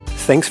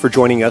Thanks for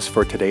joining us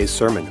for today's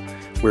sermon.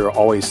 We're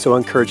always so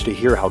encouraged to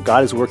hear how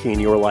God is working in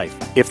your life.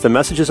 If the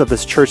messages of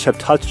this church have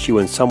touched you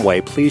in some way,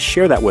 please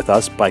share that with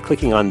us by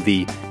clicking on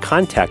the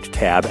Contact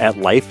tab at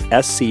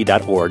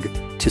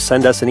lifesc.org to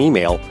send us an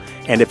email.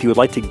 And if you would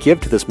like to give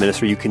to this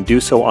ministry, you can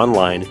do so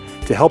online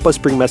to help us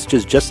bring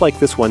messages just like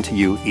this one to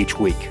you each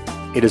week.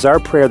 It is our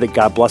prayer that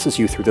God blesses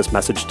you through this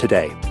message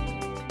today.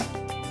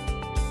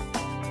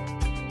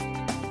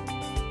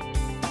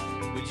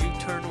 Would you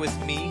turn with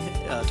me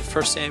to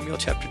 1 Samuel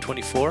chapter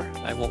 24?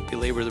 I won't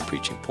belabor the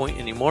preaching point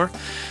anymore.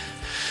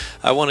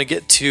 I want to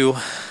get to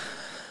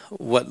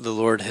what the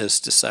Lord has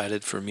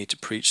decided for me to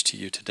preach to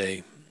you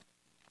today.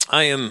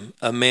 I am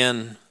a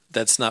man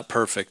that's not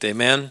perfect,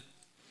 amen?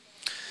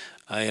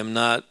 I am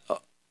not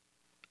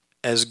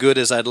as good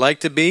as I'd like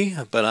to be,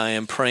 but I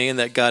am praying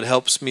that God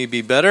helps me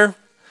be better.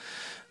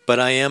 But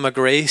I am a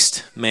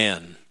graced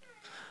man.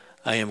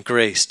 I am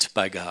graced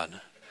by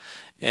God.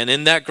 And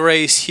in that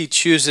grace, He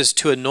chooses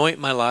to anoint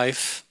my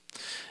life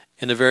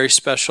in a very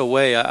special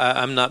way.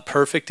 I'm not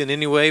perfect in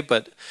any way,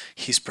 but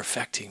He's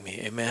perfecting me,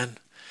 amen?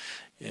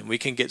 And we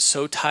can get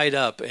so tied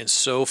up and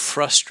so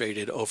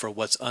frustrated over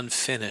what's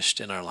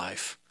unfinished in our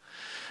life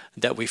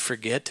that we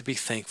forget to be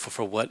thankful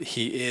for what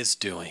He is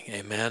doing,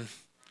 amen?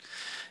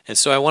 And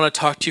so I want to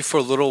talk to you for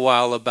a little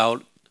while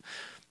about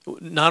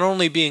not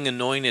only being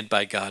anointed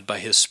by God, by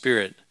His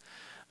Spirit,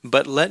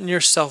 but letting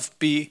yourself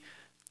be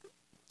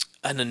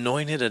an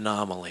anointed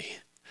anomaly,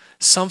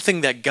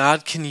 something that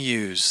God can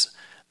use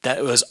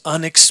that was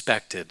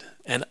unexpected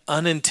and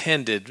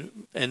unintended,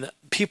 and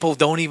people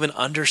don't even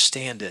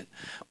understand it,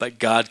 but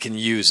God can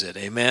use it,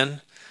 amen?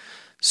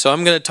 So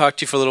I'm going to talk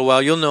to you for a little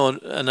while. You'll know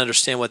and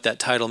understand what that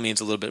title means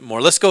a little bit more.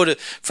 Let's go to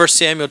 1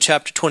 Samuel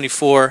chapter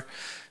 24.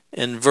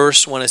 In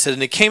verse 1, it said,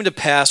 "And it came to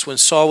pass when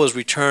Saul was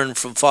returned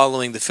from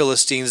following the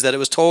Philistines that it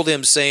was told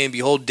him, saying,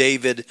 Behold,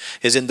 David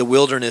is in the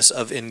wilderness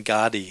of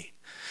En-gadi."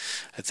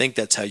 I think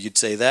that's how you'd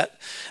say that.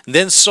 And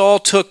then Saul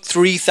took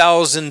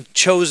 3,000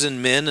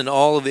 chosen men and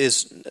all of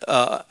his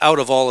out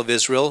of all of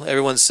Israel.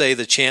 Everyone say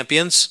the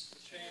champions.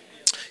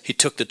 He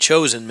took the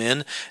chosen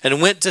men and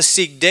went to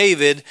seek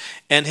David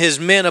and his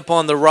men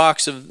upon the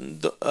rocks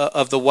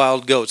of the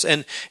wild goats.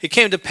 And it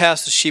came to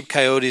pass the sheep,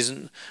 coyotes,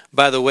 and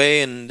by the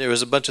way, and there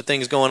was a bunch of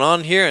things going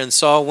on here. And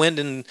Saul went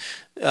and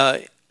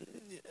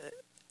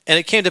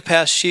it came to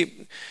pass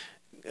sheep.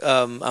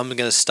 I'm going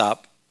to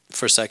stop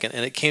for a second.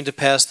 And it came to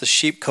pass the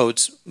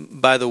sheepcotes,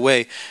 by the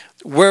way,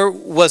 where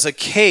was a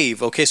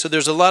cave. Okay, so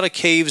there's a lot of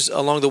caves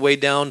along the way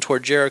down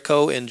toward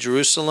Jericho and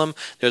Jerusalem.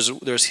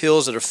 There's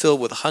hills that are filled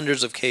with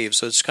hundreds of caves.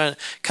 So it's kind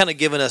of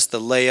giving us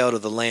the layout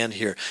of the land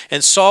here.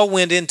 And Saul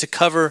went in to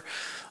cover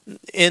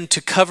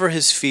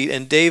his feet,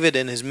 and David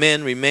and his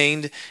men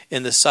remained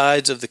in the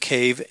sides of the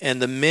cave.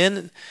 And the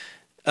men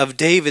of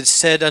David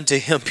said unto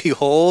him,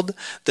 Behold,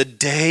 the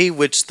day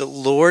which the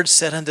Lord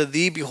said unto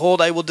thee, Behold,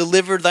 I will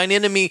deliver thine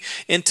enemy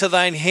into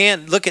thine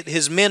hand. Look at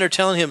his men are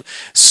telling him,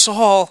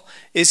 Saul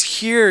is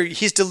here.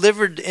 He's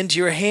delivered into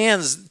your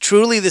hands.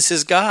 Truly this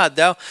is God.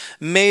 Thou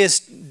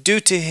mayest do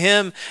to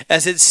him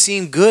as it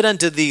seemed good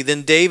unto thee.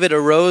 Then David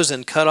arose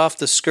and cut off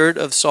the skirt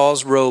of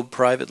Saul's robe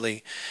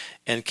privately.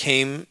 And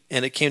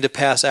it came to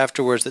pass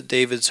afterwards that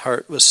David's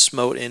heart was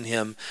smote in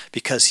him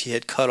because he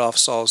had cut off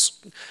Saul's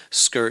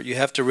skirt. You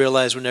have to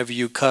realize whenever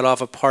you cut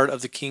off a part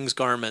of the king's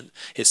garment,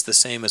 it's the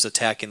same as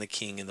attacking the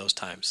king in those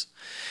times.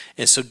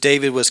 And so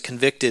David was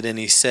convicted, and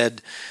he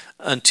said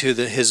unto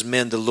his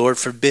men, The Lord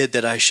forbid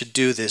that I should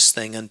do this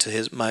thing unto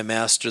my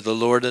master, the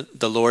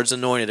Lord's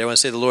anointed. Everyone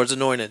say, the Lord's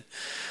anointed.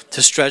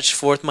 To stretch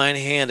forth mine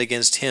hand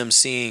against him,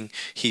 seeing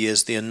he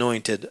is the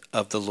anointed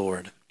of the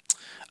Lord.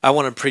 I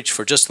want to preach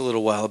for just a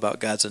little while about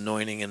God's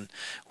anointing, and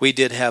we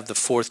did have the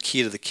fourth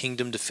key to the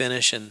kingdom to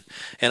finish, and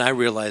I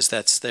realize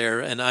that's there,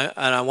 and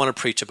I want to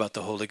preach about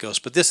the Holy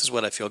Ghost, but this is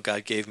what I feel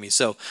God gave me.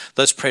 So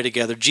let's pray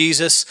together.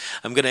 Jesus,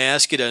 I'm going to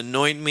ask you to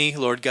anoint me.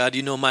 Lord God,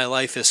 you know my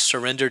life is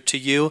surrendered to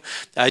you.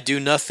 I do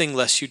nothing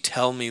lest you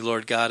tell me,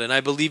 Lord God, and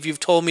I believe you've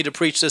told me to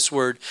preach this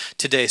word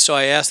today, so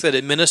I ask that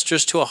it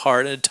ministers to a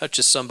heart and it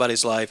touches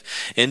somebody's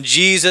life. In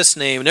Jesus'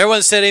 name. And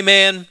everyone said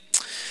amen.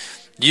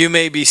 You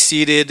may be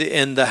seated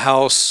in the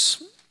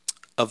house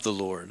of the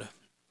Lord.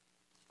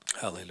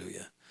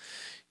 Hallelujah.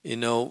 You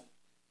know,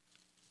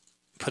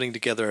 I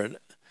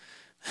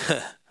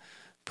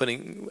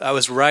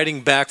was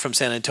riding back from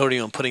San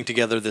Antonio and putting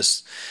together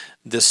this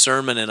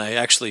sermon, and I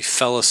actually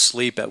fell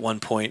asleep at one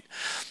point.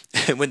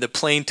 And when the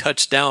plane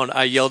touched down,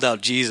 I yelled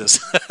out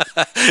Jesus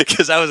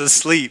because I was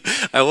asleep.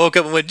 I woke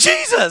up and went,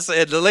 Jesus!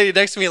 And the lady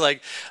next to me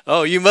like,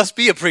 oh, you must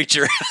be a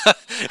preacher.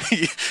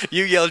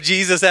 You yelled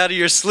Jesus out of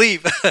your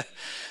sleep.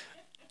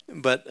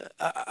 But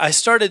I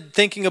started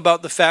thinking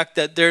about the fact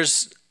that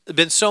there's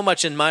been so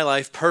much in my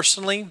life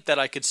personally that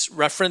I could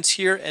reference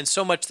here, and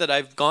so much that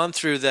I've gone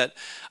through that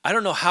I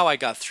don't know how I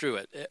got through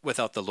it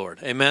without the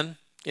Lord. Amen?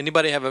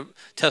 Anybody have a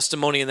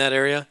testimony in that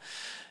area?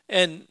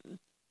 And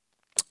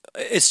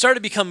it started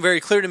to become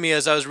very clear to me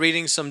as I was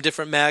reading some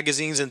different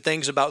magazines and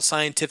things about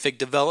scientific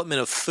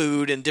development of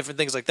food and different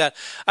things like that.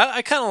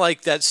 I kind of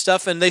like that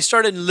stuff, and they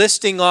started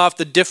listing off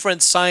the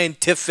different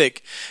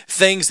scientific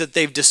things that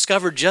they've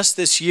discovered just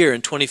this year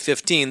in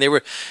 2015.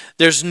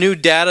 There's new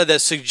data that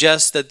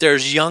suggests that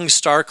there's young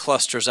star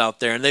clusters out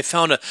there, and they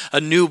found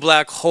a new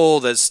black hole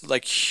that's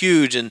like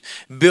huge and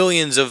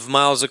billions of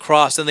miles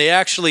across, and they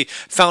actually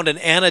found an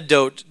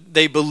antidote,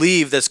 they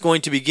believe, that's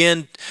going to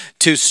begin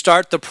to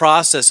start the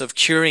process of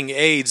curing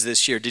AIDS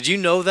this year. Did you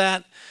know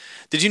that?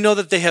 Did you know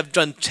that they have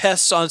done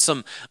tests on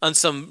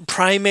some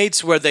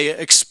primates where they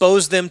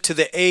expose them to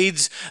the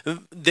AIDS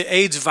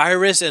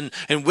virus, and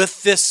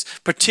with this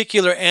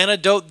particular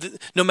antidote,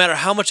 no matter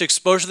how much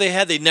exposure they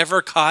had, they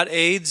never caught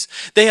AIDS?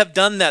 They have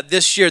done that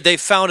this year. They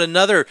found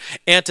another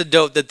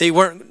antidote that they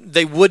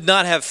would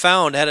not have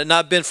found had it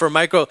not been for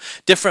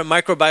different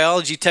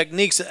microbiology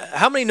techniques.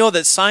 How many know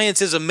that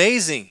science is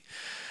amazing?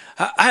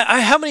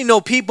 How many know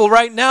people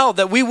right now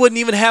that we wouldn't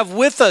even have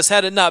with us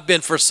had it not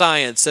been for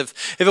science,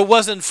 if it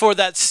wasn't for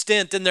that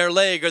stent in their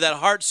leg or that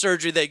heart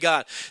surgery they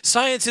got?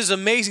 Science is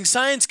amazing.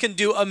 Science can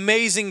do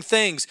amazing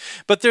things,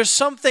 but there's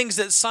some things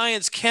that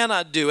science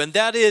cannot do, and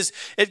that is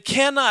it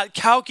cannot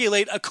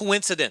calculate a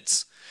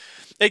coincidence.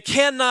 It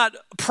cannot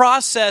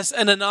process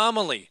an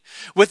anomaly.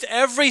 With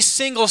every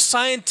single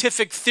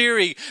scientific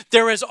theory,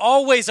 there is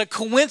always a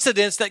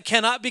coincidence that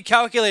cannot be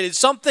calculated.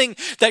 Something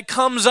that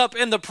comes up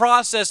in the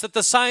process that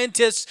the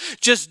scientists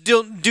just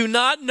do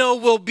not know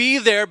will be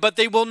there, but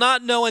they will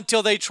not know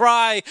until they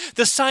try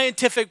the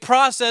scientific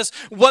process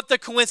what the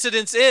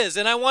coincidence is.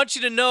 And I want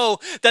you to know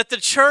that the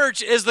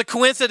church is the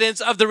coincidence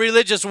of the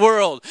religious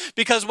world.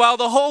 Because while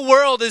the whole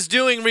world is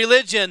doing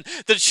religion,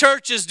 the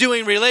church is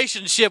doing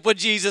relationship with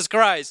Jesus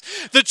Christ.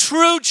 The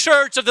true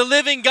church of the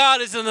living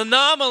God is an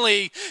anomaly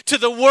to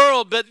the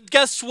world, but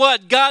guess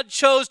what? God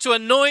chose to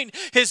anoint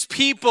his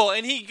people,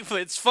 and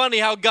it's funny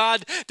how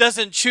God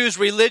doesn't choose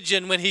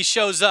religion when he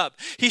shows up.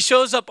 He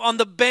shows up on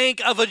the bank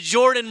of a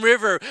Jordan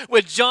River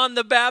with John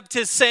the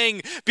Baptist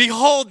saying,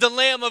 "Behold the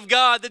Lamb of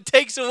God that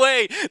takes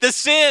away the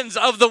sins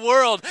of the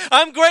world."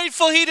 I'm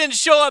grateful he didn't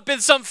show up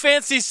in some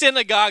fancy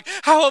synagogue.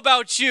 How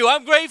about you?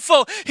 I'm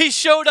grateful he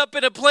showed up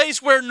in a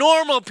place where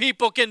normal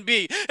people can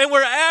be, and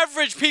where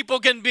average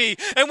people can be,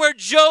 and where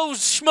Joe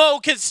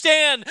Schmo can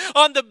stand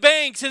on the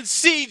banks and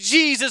see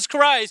Jesus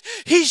Christ.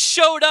 He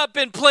showed up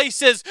in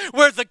places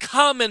where the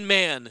common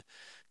man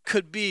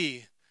could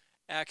be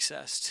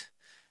accessed.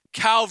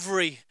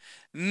 Calvary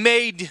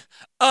made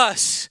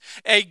us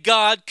a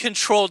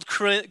God-controlled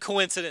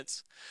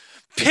coincidence.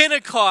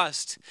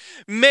 Pentecost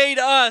made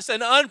us an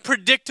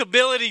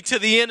unpredictability to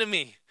the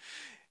enemy.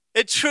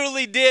 It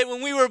truly did.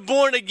 When we were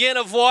born again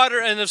of water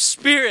and of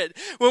spirit,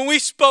 when we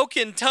spoke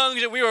in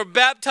tongues and we were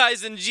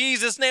baptized in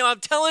Jesus' name,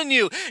 I'm telling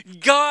you,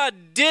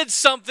 God did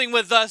something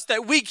with us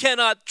that we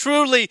cannot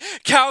truly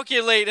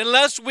calculate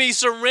unless we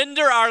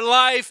surrender our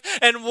life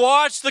and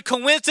watch the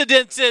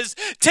coincidences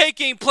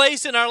taking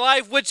place in our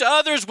life, which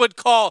others would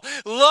call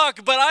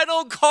luck. But I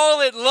don't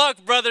call it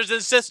luck, brothers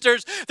and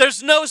sisters.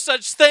 There's no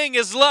such thing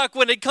as luck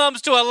when it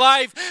comes to a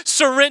life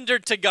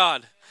surrendered to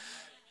God.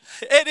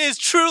 It is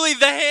truly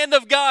the hand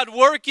of God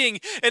working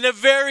in a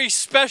very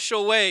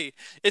special way.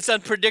 It's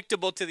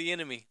unpredictable to the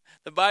enemy.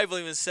 The Bible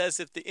even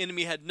says if the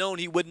enemy had known,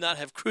 he would not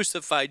have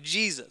crucified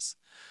Jesus,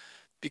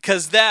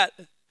 because that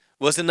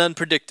was an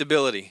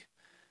unpredictability.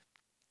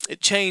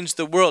 It changed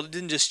the world. It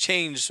didn't just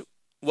change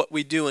what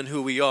we do and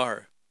who we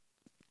are.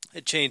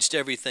 It changed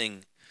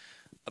everything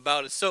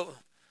about it. So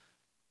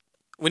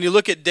when you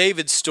look at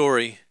David's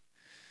story,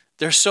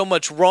 there's so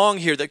much wrong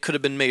here that could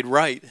have been made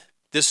right.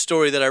 This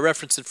story that I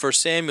referenced in 1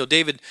 Samuel,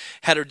 David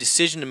had a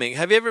decision to make.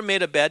 Have you ever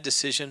made a bad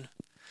decision?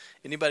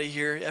 Anybody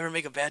here ever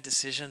make a bad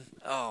decision?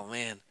 Oh,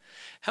 man.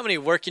 How many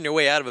are working your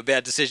way out of a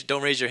bad decision?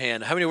 Don't raise your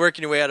hand. How many are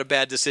working your way out of a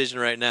bad decision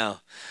right now?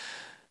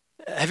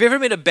 Have you ever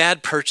made a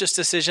bad purchase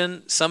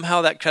decision?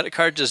 Somehow that credit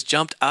card just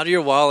jumped out of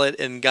your wallet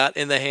and got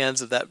in the hands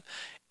of that,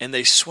 and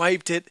they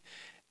swiped it,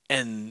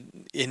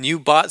 and you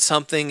bought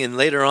something, and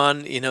later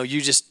on,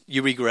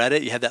 you regret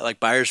it. You had that like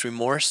buyer's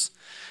remorse.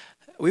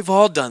 We've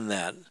all done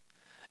that.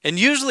 And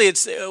usually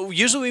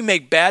we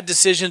make bad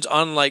decisions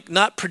on like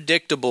not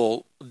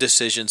predictable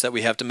decisions that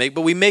we have to make,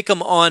 but we make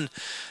them on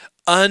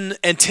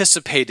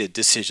unanticipated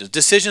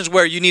decisions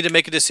where you need to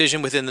make a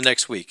decision within the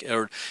next week,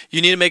 or you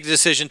need to make a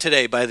decision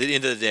today by the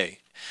end of the day.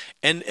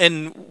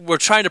 And we're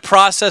trying to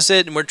process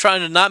it, and we're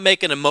trying to not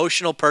make an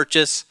emotional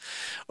purchase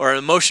or an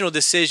emotional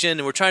decision,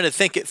 and we're trying to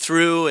think it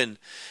through,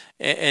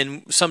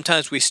 and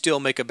sometimes we still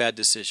make a bad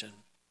decision.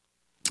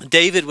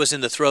 David was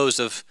in the throes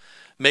of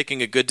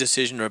making a good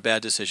decision or a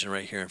bad decision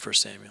right here in 1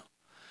 Samuel.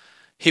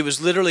 He was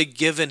literally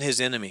given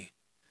his enemy.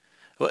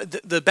 Well,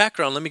 the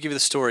background, let me give you the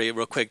story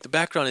real quick. The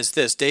background is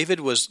this. David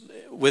was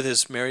with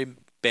his merry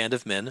band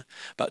of men,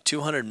 about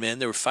 200 men.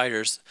 They were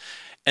fighters.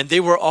 And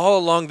they were all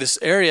along this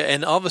area,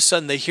 and all of a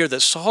sudden they hear that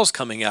Saul's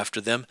coming after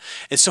them.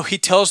 And so he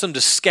tells them to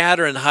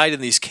scatter and hide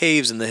in these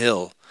caves in the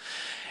hill.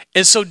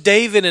 And so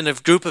David and a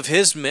group of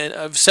his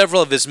men,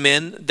 several of his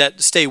men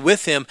that stay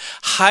with him,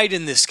 hide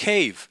in this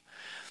cave.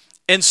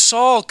 And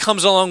Saul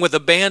comes along with a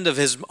band of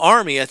his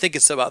army. I think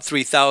it's about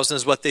 3,000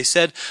 is what they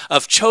said,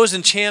 of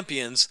chosen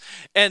champions.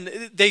 And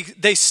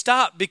they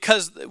stop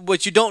because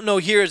what you don't know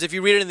here is if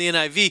you read it in the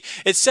NIV,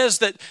 it says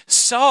that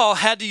Saul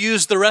had to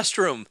use the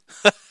restroom.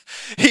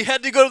 He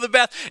had to go to the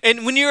bath.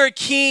 And when you're a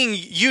king,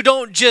 you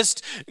don't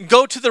just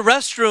go to the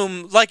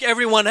restroom like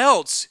everyone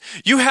else.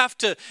 You have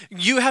to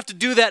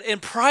do that in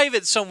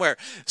private somewhere.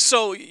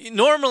 So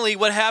normally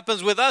what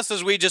happens with us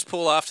is we just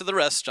pull off to the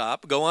rest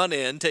stop, go on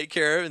in, take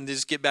care of it, and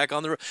just get back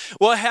on the road.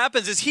 What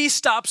happens is he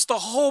stops the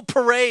whole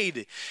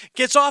parade,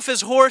 gets off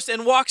his horse,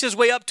 and walks his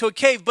way up to a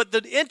cave. But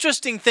the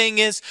interesting thing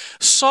is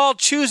Saul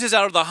chooses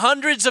out of the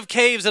hundreds of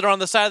caves that are on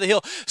the side of the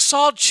hill,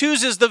 Saul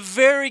chooses the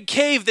very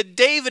cave that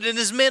David and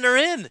his men are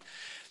in.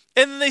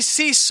 And then they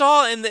see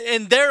Saul, and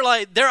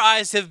their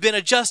eyes have been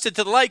adjusted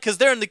to the light because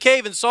they're in the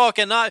cave, and Saul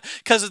cannot,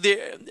 because of the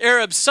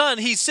Arab sun,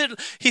 he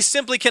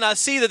simply cannot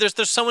see that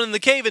there's someone in the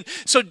cave. And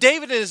so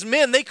David and his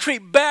men, they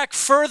creep back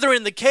further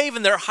in the cave,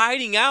 and they're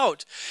hiding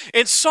out.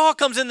 And Saul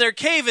comes in their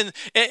cave,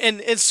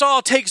 and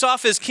Saul takes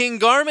off his king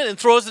garment and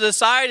throws it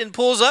aside and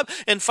pulls up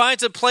and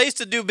finds a place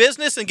to do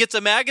business and gets a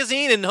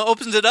magazine and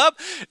opens it up,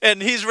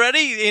 and he's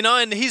ready,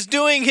 and he's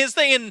doing his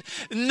thing.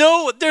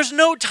 And there's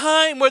no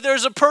time where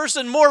there's a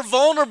person more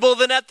vulnerable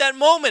than at that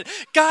moment.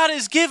 God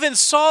has given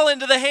Saul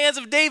into the hands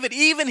of David.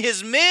 Even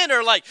his men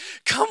are like,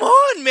 come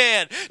on,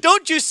 man.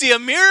 Don't you see a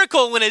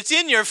miracle when it's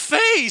in your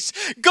face?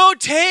 Go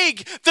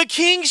take the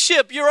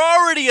kingship. You're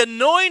already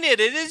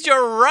anointed. It is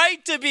your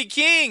right to be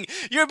king.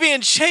 You're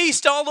being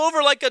chased all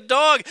over like a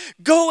dog.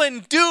 Go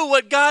and do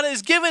what God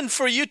has given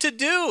for you to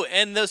do.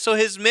 And so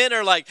his men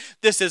are like,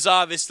 this is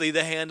obviously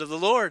the hand of the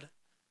Lord.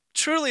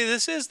 Truly,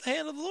 this is the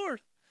hand of the Lord.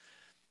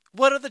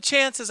 What are the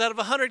chances out of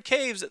 100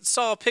 caves that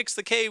Saul picks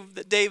the cave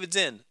that David's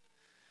in?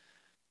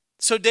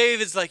 So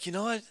David's like, you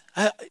know what?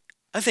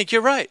 I think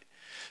you're right.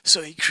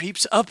 So he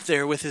creeps up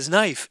there with his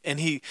knife, and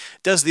he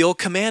does the old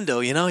commando.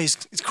 He's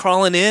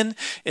crawling in,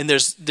 and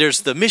there's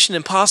the Mission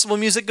Impossible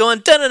music going,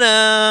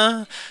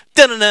 da-na-na,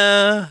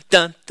 da-na-na,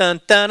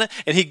 dun-dun-dun,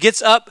 and he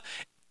gets up,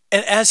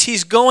 and as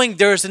he's going,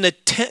 there's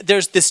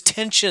this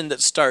tension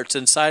that starts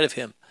inside of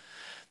him.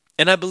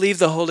 And I believe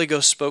the Holy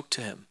Ghost spoke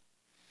to him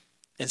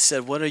and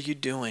said, what are you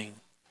doing?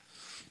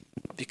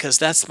 Because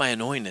that's my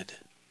anointed.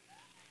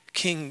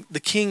 King. The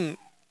king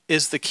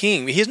is the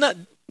king. He's not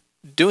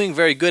doing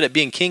very good at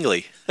being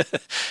kingly.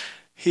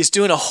 He's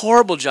doing a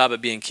horrible job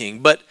at being king,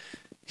 but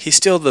he's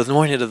still the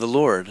anointed of the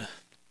Lord.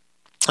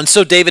 And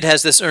so David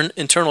has this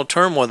internal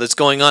turmoil that's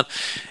going on.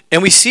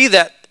 And we see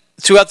that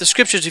throughout the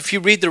scriptures if you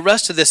read the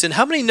rest of this. And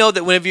how many know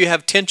that whenever you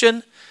have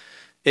tension,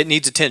 it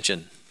needs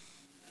attention?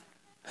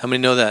 How many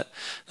know that?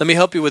 Let me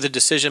help you with a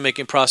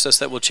decision-making process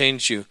that will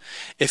change you.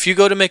 If you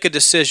go to make a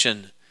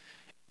decision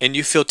and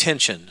you feel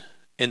tension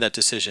in that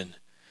decision,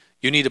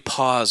 you need to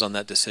pause on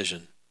that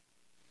decision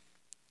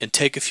and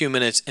take a few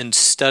minutes and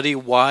study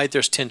why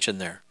there's tension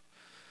there.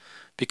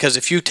 Because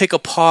if you take a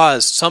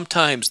pause,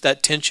 sometimes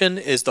that tension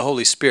is the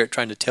Holy Spirit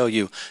trying to tell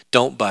you,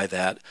 don't buy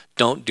that,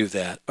 don't do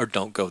that, or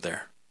don't go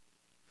there.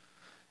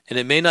 And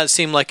it may not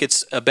seem like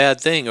it's a bad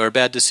thing or a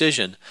bad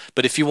decision,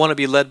 but if you want to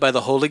be led by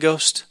the Holy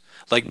Ghost,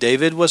 like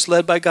David was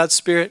led by God's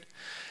Spirit,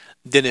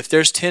 then if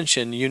there's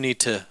tension, you need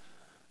to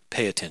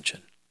pay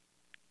attention.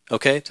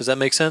 Okay? Does that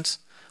make sense?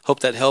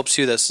 Hope that helps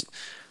you. That's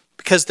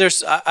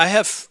because I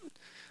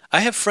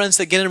have friends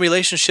that get in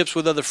relationships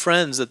with other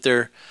friends that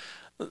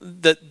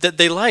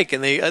they like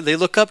and they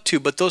look up to,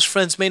 but those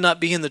friends may not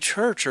be in the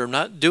church or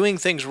not doing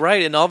things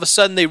right, and all of a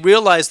sudden they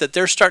realize that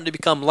they're starting to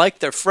become like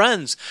their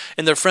friends,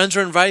 and their friends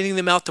are inviting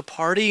them out to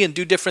party and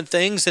do different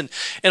things, and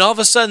all of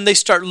a sudden they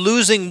start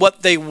losing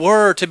what they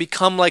were to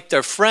become like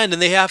their friend, and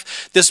they have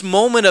this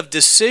moment of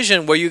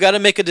decision where you got to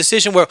make a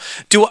decision where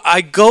do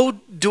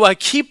I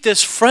keep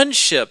this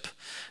friendship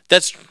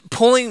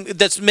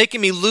that's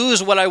making me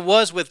lose what I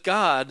was with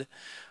God,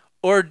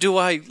 or do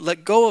I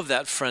let go of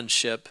that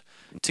friendship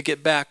to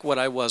get back what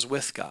I was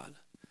with God?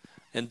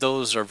 And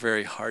those are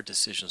very hard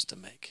decisions to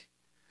make.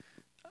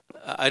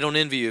 I don't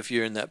envy you if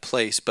you're in that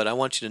place, but I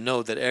want you to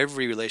know that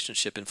every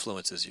relationship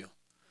influences you.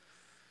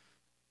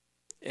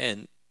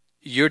 And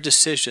your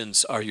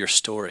decisions are your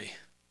story.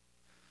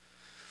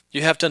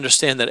 You have to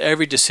understand that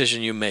every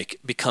decision you make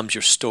becomes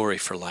your story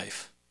for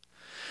life.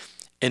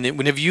 And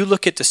whenever you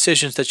look at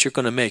decisions that you're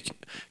going to make,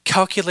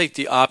 calculate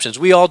the options.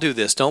 We all do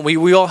this, don't we?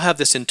 We all have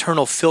this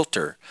internal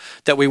filter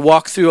that we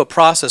walk through a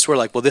process. We're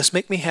like, will this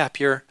make me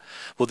happier?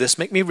 Will this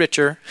make me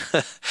richer?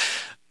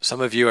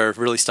 Some of you are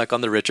really stuck on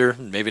the richer,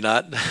 maybe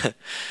not.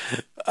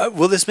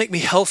 Will this make me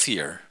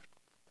healthier?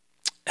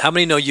 How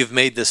many know you've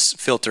made this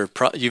filter,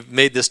 you've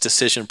made this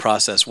decision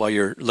process while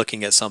you're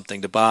looking at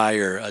something to buy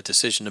or a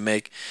decision to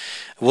make?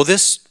 Will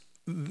this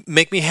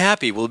make me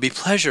happy? Will it be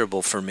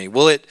pleasurable for me?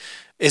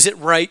 Is it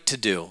right to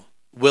do?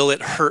 Will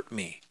it hurt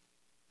me?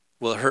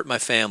 Will it hurt my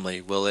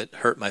family? Will it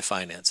hurt my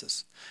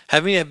finances?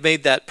 Having have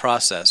made that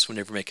process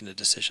whenever making a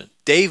decision.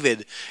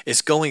 David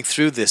is going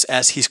through this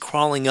as he's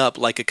crawling up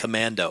like a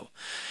commando.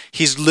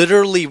 He's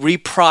literally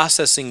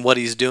reprocessing what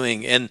he's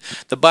doing. And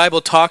the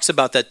Bible talks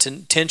about that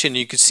tension.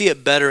 You can see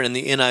it better in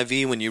the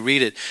NIV when you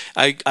read it.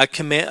 I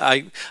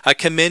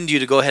commend you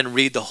to go ahead and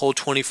read the whole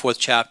 24th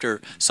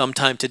chapter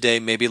sometime today,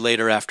 maybe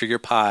later after your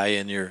pie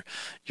and your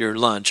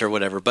lunch or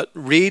whatever. But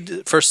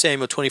read 1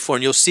 Samuel 24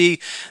 and you'll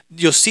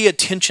see a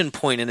tension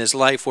point in his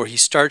life where he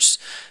starts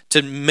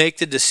to make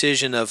the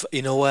decision of,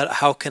 you know what,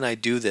 how can I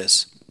do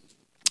this?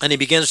 And he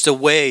begins to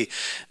weigh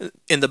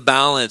in the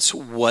balance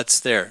what's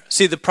there.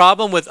 See, the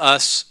problem with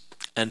us,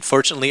 and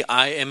fortunately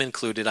I am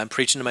included, I'm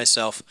preaching to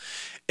myself,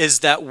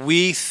 is that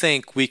we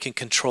think we can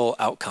control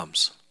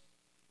outcomes.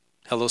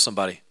 Hello,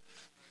 somebody.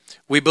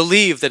 We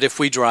believe that if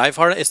we drive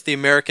hard, it's the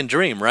American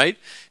dream, right?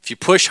 If you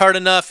push hard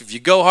enough, if you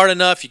go hard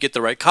enough, you get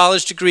the right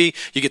college degree,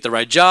 you get the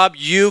right job,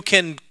 you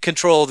can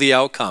control the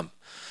outcome.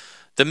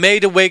 The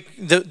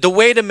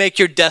way to make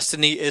your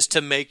destiny is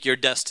to make your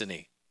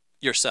destiny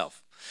yourself.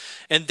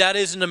 And that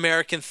is an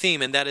American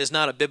theme, and that is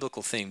not a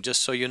biblical theme,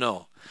 just so you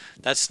know.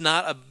 That's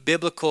not a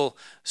biblical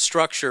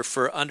structure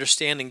for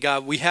understanding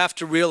God. We have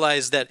to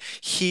realize that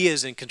he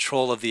is in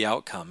control of the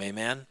outcome,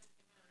 amen?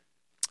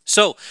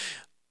 So,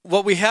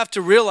 what we have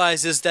to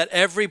realize is that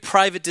every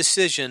private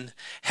decision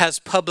has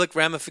public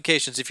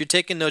ramifications. If you're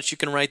taking notes, you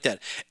can write that.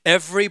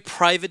 Every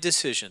private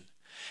decision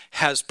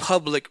has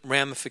public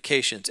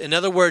ramifications. In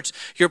other words,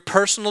 your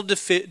personal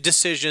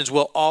decisions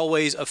will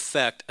always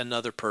affect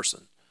another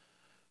person.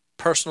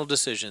 Personal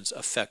decisions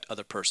affect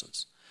other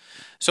persons.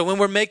 So when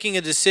we're making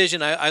a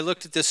decision, I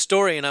looked at this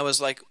story and I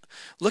was like,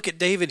 look at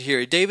David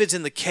here. David's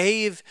in the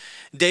cave.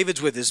 David's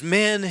with his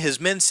men. His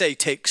men say,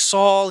 take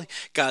Saul.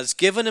 God's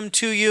given him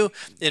to you.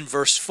 In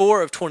verse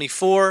 4 of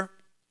 24,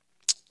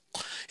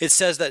 it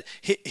says that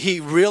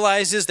he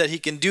realizes that he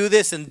can do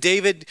this, and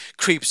David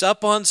creeps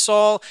up on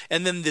Saul,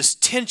 and then this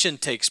tension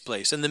takes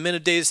place. And the men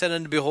of David said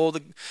unto behold,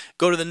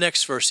 go to the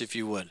next verse if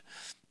you would.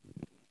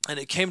 And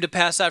it came to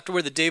pass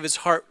afterward that David's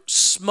heart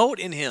smote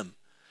in him.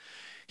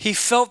 He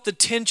felt the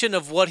tension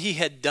of what he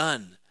had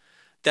done,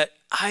 that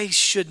I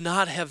should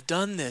not have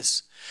done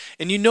this.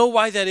 And you know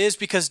why that is?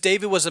 Because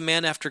David was a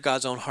man after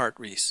God's own heart,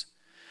 Reese.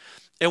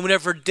 And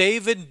whenever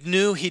David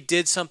knew he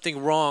did something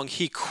wrong,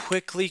 he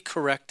quickly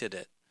corrected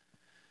it.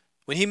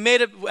 When he made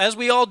it, as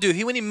we all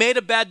do, when he made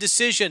a bad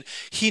decision,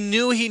 he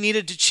knew he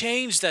needed to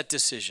change that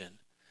decision.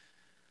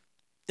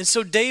 And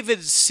so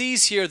David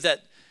sees here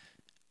that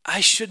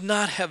I should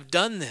not have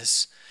done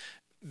this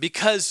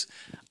because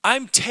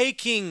I'm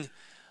taking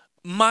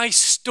my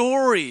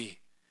story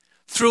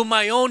through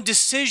my own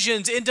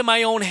decisions into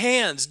my own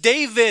hands.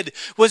 David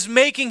was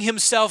making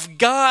himself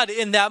God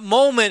in that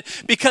moment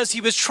because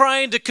he was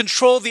trying to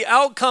control the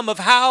outcome of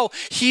how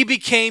he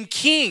became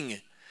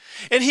king.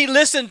 And he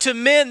listened to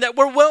men that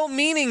were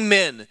well-meaning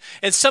men.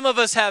 And some of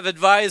us have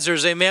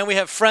advisors, amen. We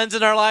have friends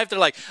in our life. They're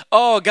like,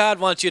 oh, God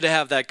wants you to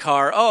have that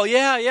car. Oh,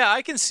 yeah,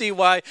 I can see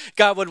why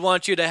God would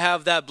want you to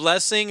have that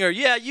blessing. Or,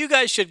 yeah, you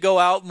guys should go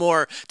out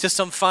more to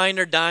some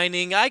finer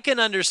dining. I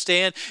can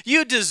understand.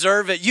 You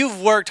deserve it.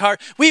 You've worked hard.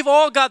 We've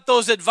all got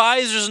those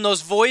advisors and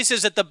those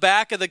voices at the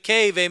back of the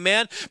cave,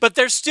 amen. But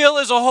there still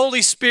is a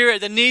Holy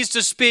Spirit that needs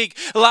to speak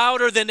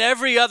louder than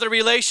every other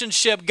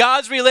relationship.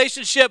 God's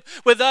relationship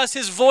with us,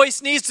 his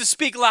voice needs to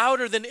speak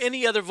louder than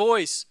any other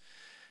voice.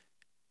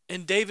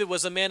 And David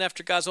was a man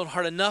after God's own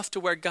heart enough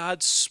to where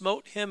God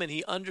smote him and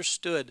he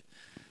understood,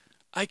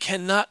 I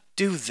cannot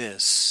do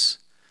this.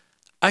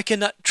 I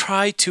cannot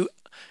try to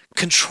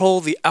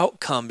control the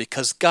outcome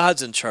because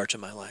God's in charge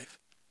of my life.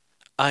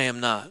 I am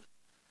not.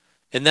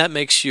 And that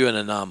makes you an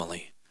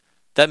anomaly.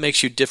 That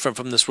makes you different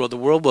from this world. The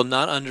world will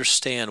not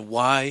understand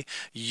why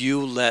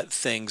you let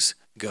things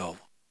go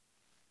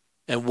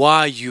and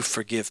why you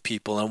forgive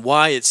people and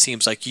why it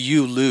seems like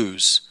you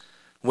lose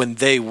when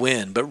they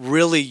win. But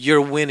really, you're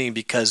winning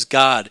because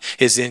God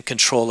is in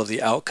control of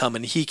the outcome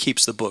and he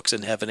keeps the books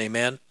in heaven,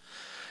 amen?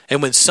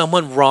 And when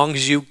someone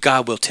wrongs you,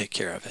 God will take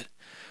care of it.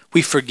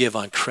 We forgive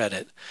on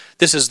credit.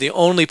 This is the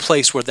only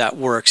place where that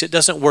works. It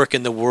doesn't work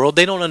in the world.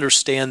 They don't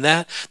understand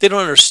that. They don't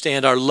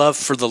understand our love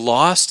for the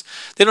lost.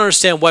 They don't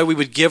understand why we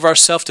would give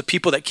ourselves to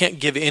people that can't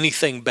give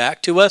anything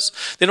back to us.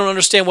 They don't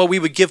understand why we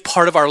would give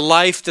part of our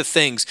life to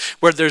things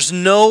where there's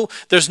no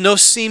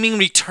seeming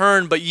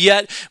return, but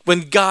yet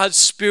when God's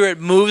Spirit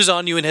moves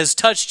on you and has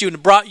touched you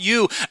and brought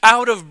you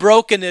out of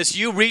brokenness,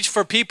 you reach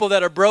for people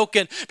that are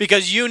broken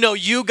because you know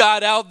you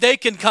got out, they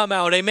can come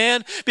out,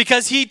 amen?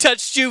 Because he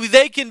touched you,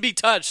 they can be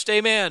touched,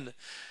 amen?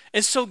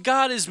 And so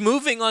God is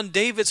moving on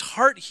David's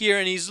heart here,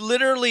 and he's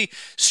literally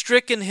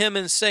stricken him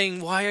and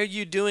saying, why are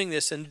you doing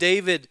this? And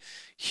David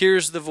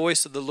hears the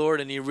voice of the Lord,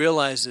 and he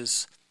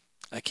realizes,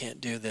 I can't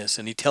do this.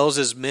 And he tells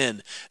his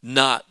men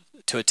not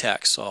to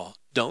attack Saul.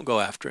 Don't go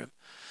after him.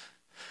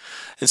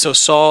 And so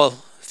Saul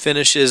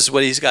finishes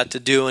what he's got to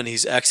do, and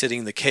he's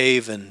exiting the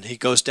cave, and he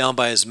goes down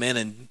by his men.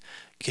 And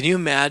can you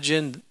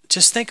imagine?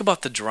 Just think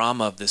about the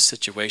drama of this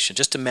situation.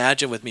 Just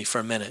imagine with me for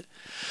a minute.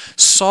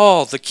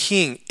 Saul, the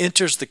king,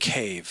 enters the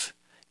cave.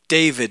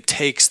 David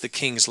takes the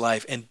king's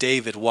life, and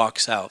David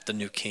walks out, the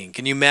new king.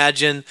 Can you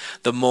imagine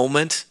the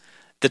moment?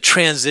 the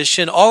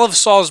transition. All of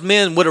Saul's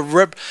men would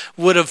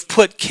have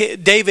put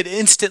David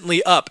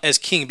instantly up as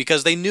king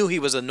because they knew he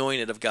was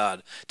anointed of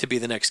God to be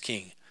the next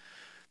king.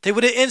 They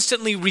would have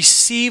instantly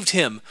received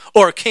him,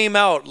 or came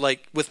out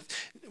like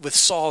with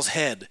Saul's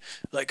head,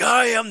 like,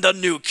 I am the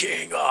new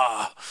king.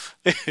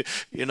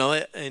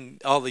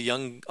 And all the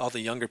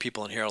younger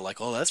people in here are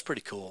like, oh, that's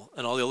pretty cool.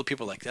 And all the older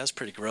people are like, that's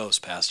pretty gross,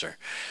 Pastor.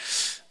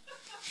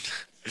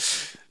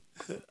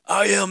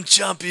 I am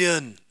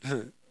champion.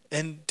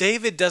 And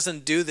David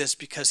doesn't do this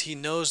because he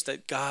knows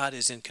that God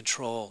is in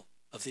control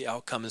of the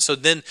outcome. And so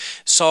then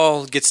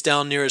Saul gets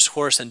down near his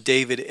horse and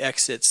David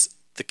exits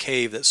the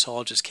cave that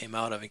Saul just came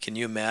out of. And can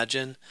you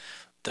imagine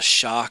the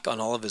shock on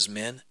all of his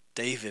men?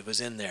 David was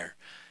in there.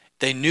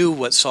 They knew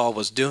what Saul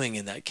was doing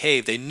in that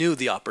cave. They knew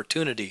the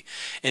opportunity.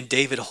 And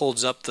David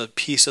holds up the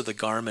piece of the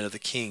garment of the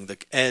king, the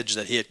edge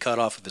that he had cut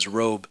off of his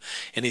robe.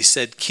 And he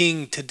said,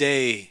 King,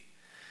 today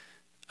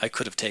I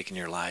could have taken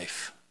your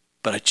life,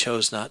 but I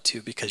chose not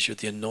to because you're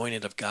the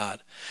anointed of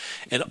God.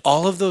 And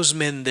all of those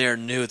men there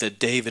knew that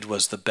David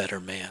was the better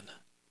man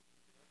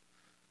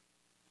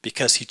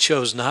because he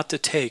chose not to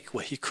take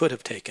what he could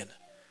have taken.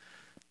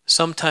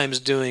 Sometimes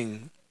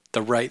doing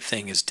the right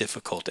thing is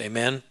difficult.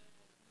 Amen?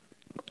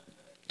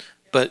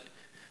 But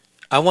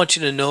I want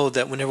you to know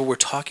that whenever we're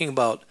talking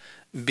about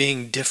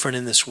being different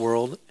in this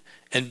world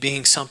and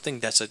being something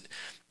that's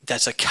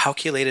a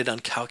calculated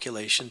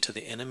uncalculation to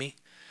the enemy,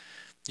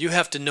 you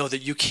have to know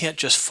that you can't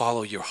just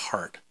follow your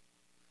heart.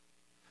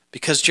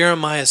 Because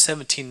Jeremiah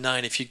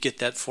 17:9, if you get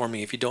that for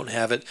me, if you don't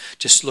have it,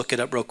 just look it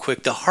up real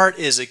quick. The heart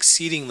is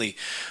exceedingly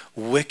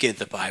wicked,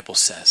 the Bible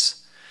says.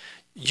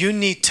 You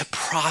need to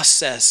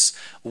process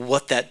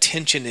what that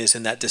tension is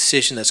and that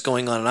decision that's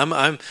going on. And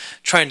I'm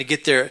trying to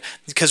get there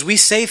because we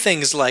say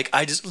things like,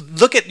 I just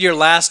look at your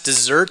last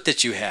dessert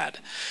that you had,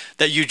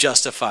 that you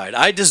justified.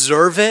 I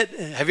deserve it.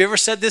 Have you ever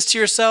said this to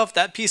yourself?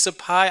 That piece of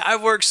pie,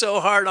 I've worked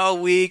so hard all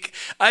week.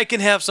 I can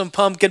have some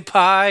pumpkin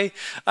pie.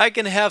 I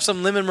can have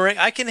some lemon meringue.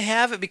 I can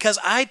have it because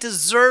I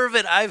deserve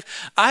it.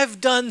 I've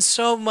done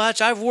so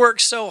much. I've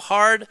worked so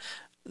hard.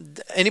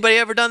 Anybody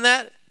ever done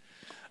that?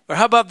 Or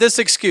how about this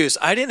excuse?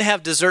 I didn't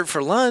have dessert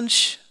for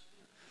lunch.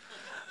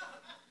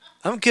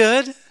 I'm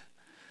good.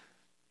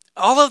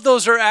 All of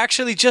those are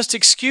actually just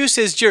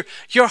excuses.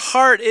 Your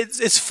heart,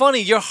 it's funny.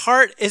 Your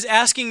heart is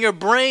asking your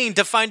brain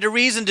to find a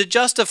reason to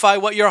justify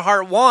what your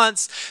heart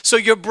wants. So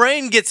your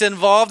brain gets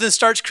involved and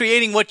starts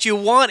creating what you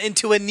want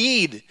into a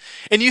need.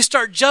 And you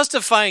start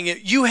justifying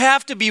it. You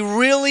have to be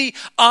really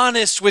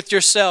honest with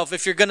yourself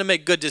if you're going to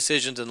make good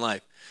decisions in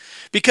life.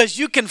 Because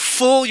you can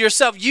fool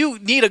yourself. You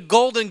need a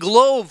golden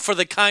globe for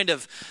the kind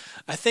of,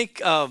 I think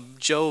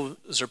Joe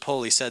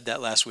Zerpoli said that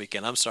last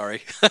weekend. I'm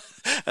sorry.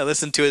 I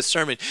listened to his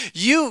sermon.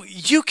 You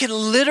can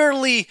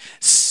literally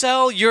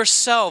sell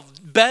yourself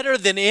better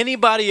than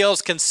anybody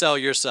else can sell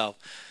yourself.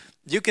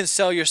 You can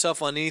sell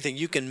yourself on anything.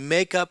 You can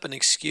make up an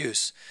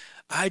excuse.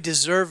 I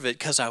deserve it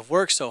because I've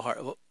worked so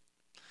hard. Well,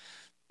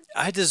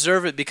 I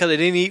deserve it because I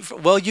didn't eat.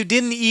 Well, you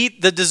didn't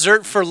eat the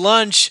dessert for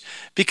lunch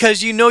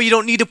because you know you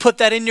don't need to put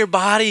that in your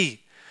body.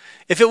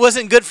 If it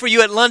wasn't good for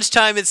you at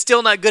lunchtime, it's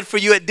still not good for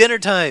you at dinner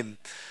time.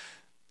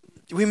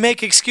 We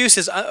make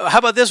excuses. How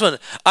about this one?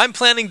 I'm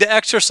planning to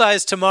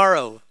exercise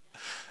tomorrow.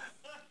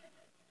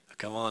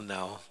 Come on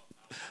now.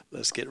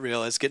 Let's get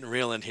real. It's getting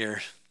real in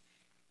here.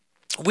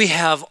 We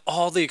have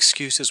all the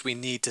excuses we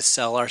need to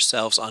sell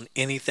ourselves on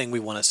anything we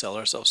want to sell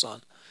ourselves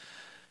on.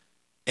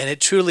 And it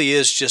truly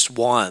is just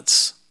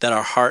wants that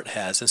our heart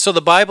has. And so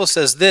the Bible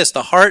says this,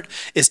 the heart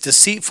is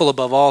deceitful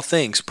above all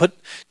things. Put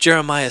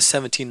Jeremiah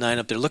 17:9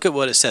 up there. Look at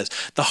what it says.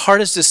 The heart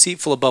is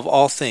deceitful above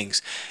all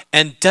things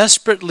and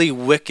desperately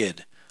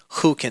wicked.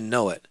 Who can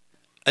know it?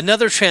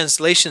 Another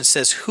translation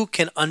says, who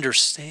can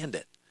understand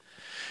it?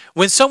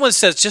 When someone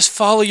says, just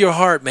follow your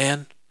heart,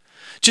 man.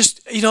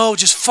 Just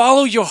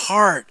follow your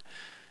heart.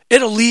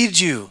 It'll lead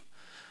you.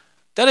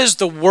 That is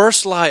the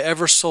worst lie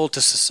ever sold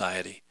to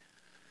society.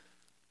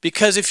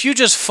 Because if you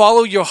just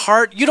follow your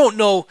heart, you don't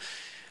know.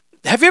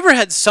 Have you ever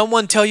had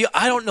someone tell you,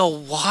 I don't know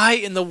why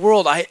in the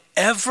world I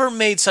ever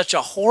made such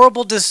a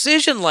horrible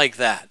decision like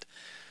that?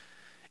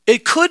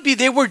 It could be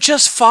they were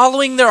just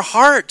following their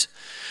heart.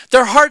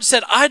 Their heart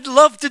said, I'd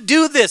love to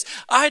do this.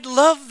 I'd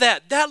love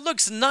that. That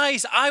looks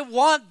nice. I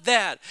want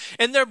that.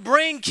 And their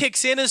brain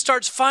kicks in and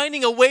starts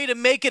finding a way to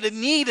make it a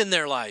need in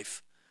their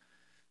life.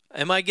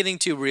 Am I getting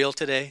too real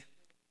today?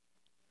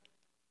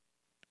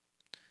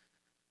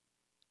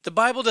 The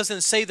Bible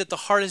doesn't say that the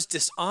heart is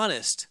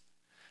dishonest.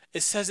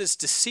 It says it's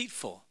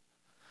deceitful.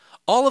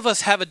 All of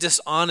us have a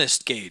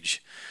dishonest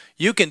gauge.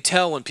 You can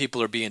tell when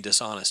people are being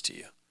dishonest to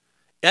you.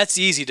 That's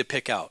easy to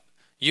pick out.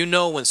 You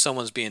know when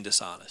someone's being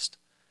dishonest.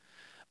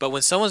 But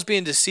when someone's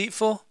being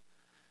deceitful,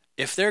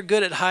 if they're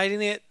good at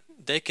hiding it,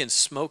 they can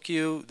smoke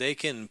you, they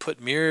can put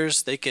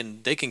mirrors, they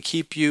can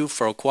keep you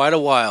for quite a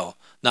while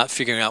not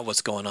figuring out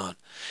what's going on.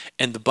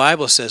 And the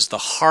Bible says the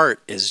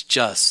heart is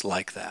just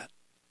like that.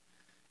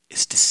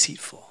 It's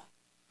deceitful.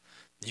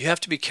 You have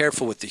to be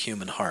careful with the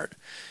human heart.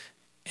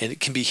 And it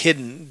can be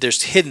hidden.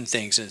 There's hidden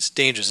things, and it's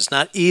dangerous. It's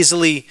not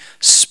easily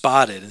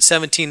spotted. In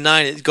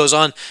 17:9, it goes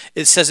on.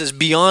 It says it's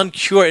beyond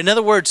cure. In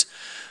other words,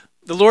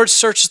 the Lord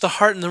searches the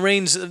heart and the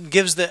reins, and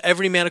gives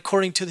every man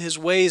according to his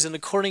ways and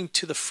according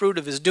to the fruit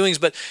of his doings.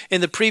 But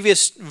in the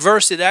previous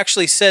verse, it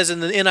actually says in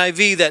the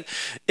NIV that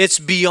it's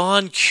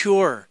beyond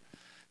cure.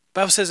 The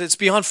Bible says it's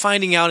beyond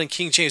finding out in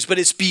King James, but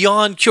it's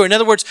beyond cure. In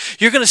other words,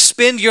 you're going to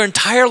spend your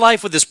entire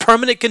life with this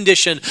permanent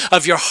condition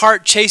of your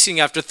heart chasing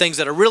after things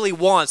that are really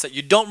wants that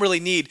you don't really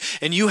need,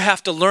 and you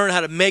have to learn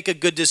how to make a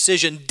good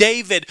decision.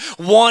 David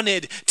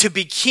wanted to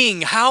be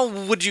king. How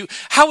would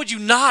you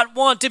not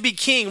want to be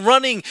king?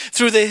 Running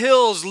through the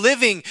hills,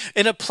 living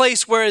in a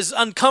place where it's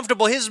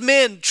uncomfortable. His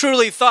men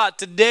truly thought,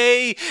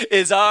 today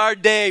is our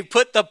day.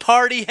 Put the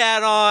party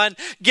hat on,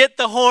 get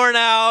the horn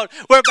out.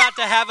 We're about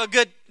to have a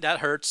good That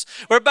hurts.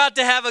 We're about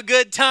to have a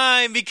good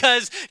time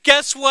because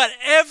guess what?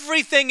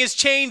 Everything is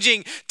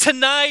changing.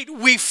 Tonight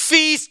we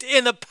feast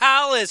in the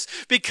palace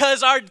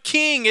because our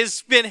king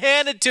has been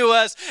handed to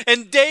us,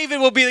 and David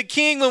will be the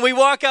king when we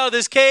walk out of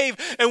this cave,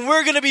 and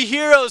we're going to be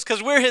heroes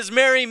because we're his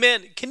merry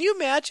men. Can you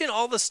imagine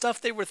all the stuff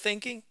they were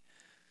thinking?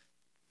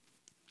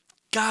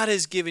 God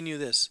has given you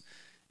this.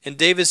 And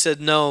David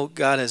said, no,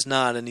 God has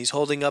not. And he's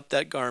holding up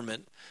that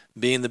garment,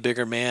 being the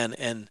bigger man.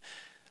 And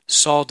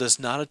Saul does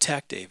not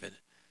attack David,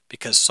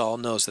 because Saul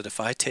knows that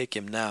if I take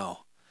him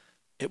now,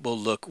 it will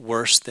look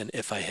worse than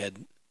if I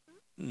had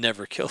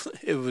never killed him.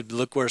 It would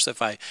look worse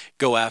if I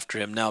go after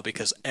him now,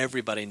 because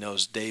everybody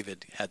knows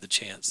David had the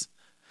chance.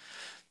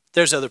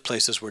 There's other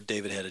places where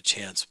David had a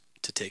chance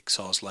to take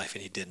Saul's life,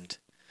 and he didn't.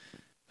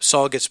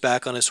 Saul gets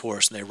back on his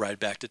horse, and they ride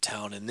back to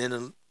town. And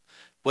then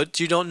what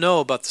you don't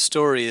know about the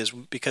story is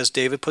because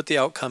David put the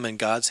outcome in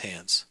God's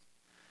hands,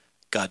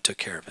 God took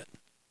care of it.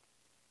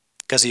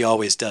 Because he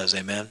always does,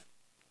 amen?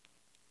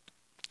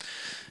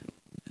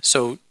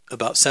 So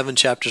about 7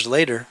 chapters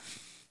later,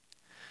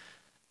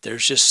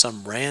 there's just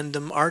some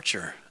random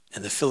archer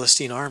in the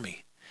Philistine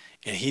army.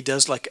 And he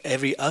does like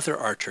every other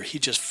archer. He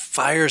just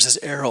fires his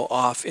arrow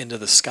off into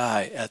the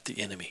sky at the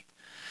enemy.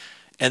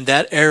 And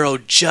that arrow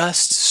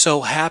just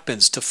so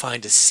happens to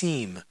find a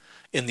seam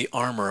in the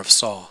armor of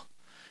Saul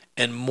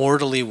and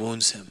mortally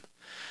wounds him.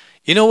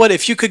 You know what?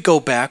 If you could go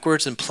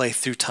backwards and play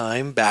through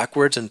time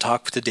backwards and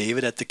talk to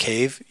David at the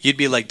cave, you'd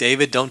be like,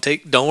 David,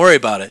 don't worry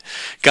about it.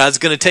 God's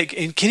going to take.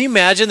 And can you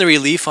imagine the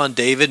relief on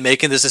David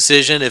making this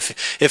decision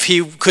if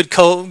he could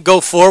go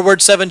forward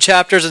 7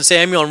 chapters in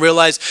Samuel and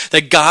realize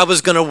that God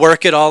was going to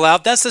work it all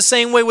out? That's the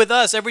same way with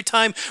us. Every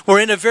time we're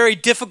in a very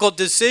difficult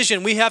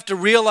decision, we have to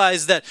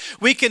realize that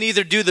we can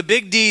either do the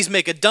big D's,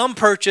 make a dumb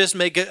purchase,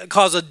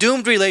 cause a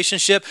doomed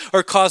relationship,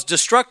 or cause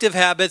destructive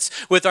habits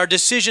with our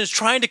decisions,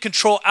 trying to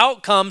control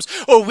outcomes.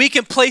 Or we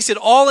can place it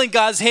all in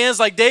God's hands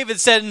like David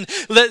said, and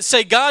let's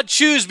say, God,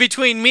 choose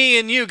between me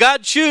and you.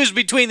 God, choose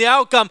between the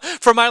outcome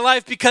for my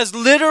life, because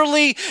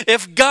literally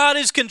if God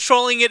is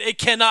controlling it, it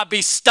cannot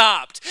be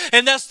stopped.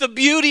 And that's the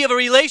beauty of a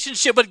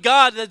relationship with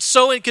God that's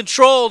so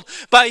controlled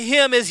by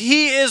him, is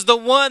he is the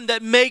one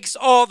that makes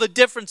all the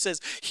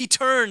differences. He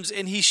turns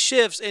and he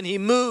shifts and he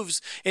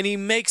moves and he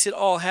makes it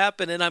all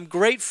happen. And I'm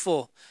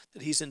grateful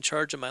that he's in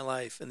charge of my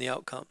life and the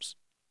outcomes.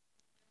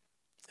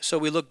 So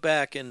we look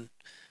back, and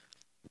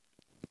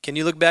can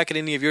you look back at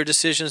any of your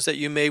decisions that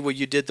you made where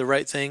you did the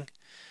right thing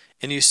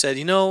and you said,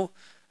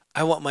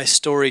 I want my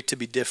story to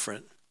be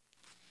different?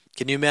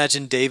 Can you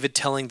imagine David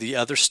telling the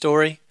other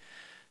story?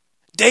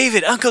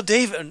 David, Uncle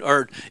David,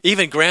 or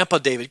even Grandpa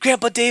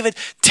David,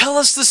 tell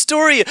us the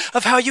story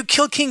of how you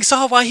killed King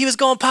Saul while he was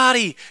going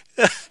potty.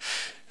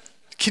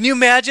 Can you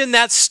imagine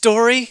that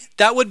story?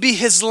 That would be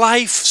his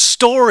life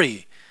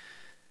story.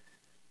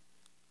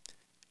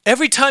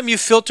 Every time you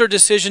filter a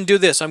decision, do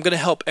this. I'm going to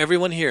help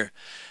everyone here.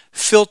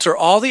 Filter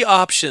all the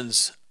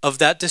options of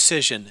that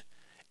decision,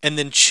 and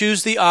then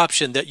choose the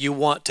option that you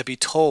want to be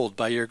told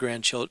by your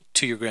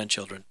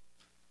grandchildren.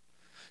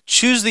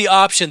 Choose the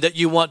option that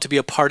you want to be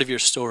a part of your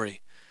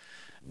story.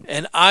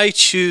 And I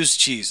choose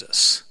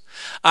Jesus.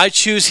 I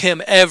choose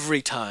him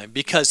every time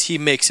because he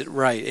makes it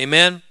right.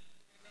 Amen?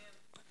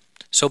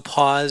 So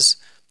pause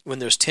when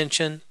there's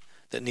tension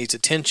that needs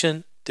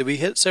attention. Did we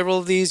hit several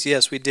of these?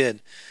 Yes, we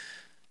did.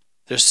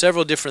 There's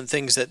several different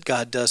things that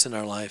God does in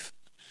our life.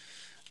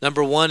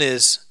 Number 1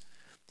 is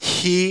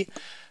he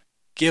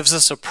gives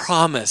us a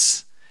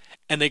promise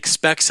and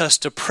expects us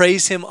to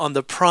praise him on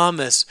the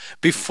promise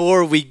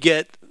before we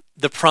get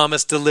the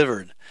promise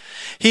delivered.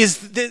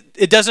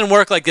 It doesn't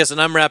work like this,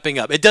 and I'm wrapping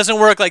up. It doesn't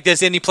work like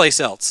this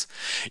anyplace else.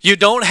 You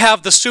don't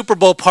have the Super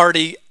Bowl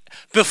party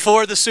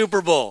before the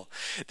Super Bowl.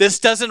 This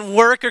doesn't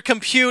work or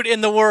compute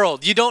in the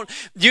world. You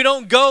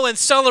don't go and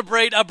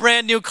celebrate a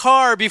brand new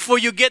car before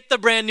you get the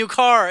brand new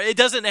car. It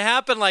doesn't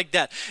happen like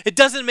that. It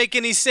doesn't make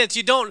any sense.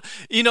 You don't,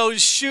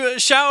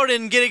 shout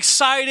and get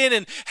excited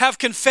and have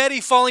confetti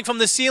falling from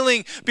the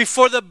ceiling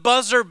before the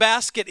buzzer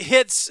basket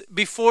hits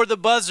before the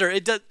buzzer.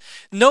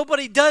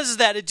 Nobody does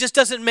that. It just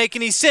doesn't make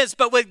any sense.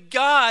 But with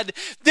God,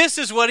 this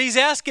is what he's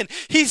asking.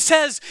 He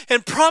says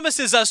and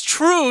promises us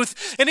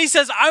truth, and he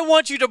says, I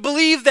want you to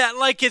believe that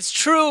like it's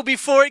true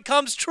before it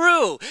comes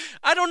true.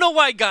 I don't know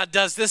why God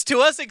does this to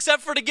us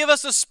except for to give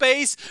us a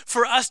space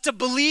for us to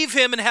believe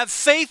him and have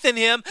faith in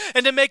him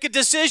and to make a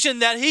decision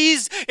that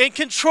he's in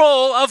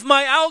control of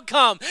my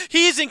outcome.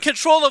 He's in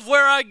control of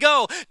where I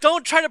go.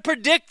 Don't try to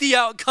predict the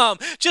outcome.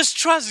 Just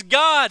trust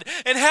God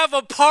and have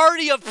a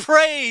party of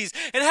praise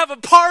and have a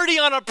party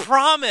on a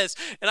promise.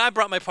 And I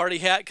brought my party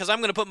hat because I'm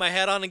going to put my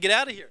hat on and get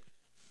out of here.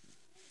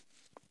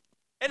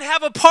 And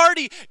have a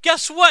party.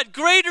 Guess what?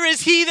 Greater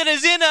is he that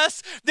is in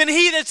us than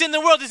he that's in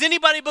the world. Does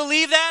anybody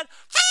believe that?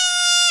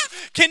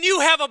 Can you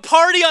have a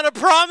party on a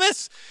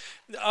promise?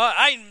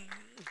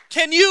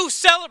 Can you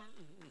celebrate?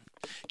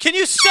 Can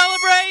you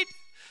celebrate?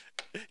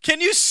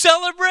 Can you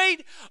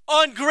celebrate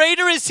on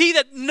greater is he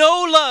that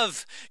no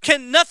love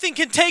nothing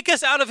can take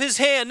us out of his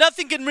hand.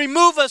 Nothing can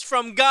remove us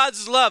from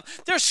God's love.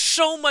 There's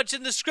so much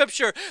in the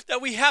scripture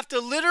that we have to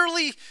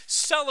literally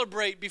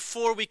celebrate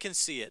before we can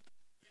see it.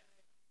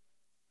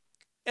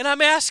 And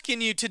I'm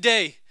asking you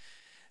today,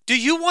 do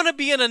you want to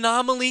be an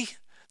anomaly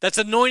that's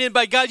anointed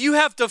by God? You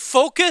have to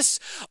focus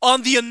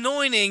on the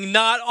anointing,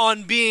 not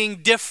on being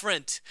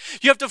different.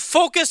 You have to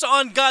focus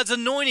on God's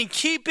anointing,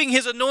 keeping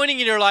his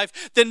anointing in your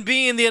life, than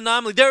being the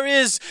anomaly. There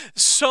is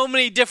so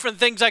many different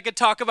things I could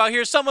talk about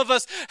here. Some of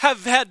us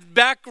have had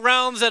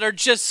backgrounds that are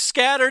just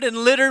scattered and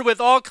littered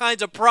with all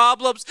kinds of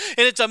problems,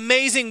 and it's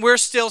amazing we're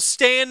still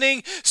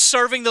standing,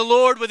 serving the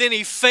Lord with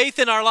any faith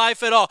in our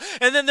life at all.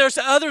 And then there's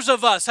others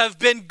of us have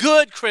been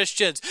good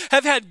Christians,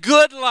 have had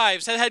good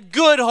lives, have had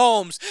good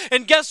homes,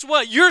 and guess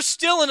what? You're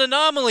still an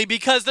anomaly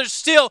because there's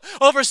still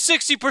over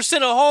 60%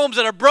 of homes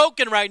that are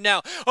broken right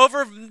now.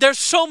 There's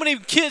so many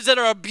kids that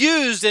are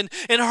abused and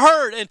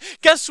hurt. And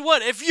guess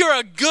what? If you're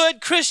a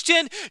good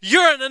Christian,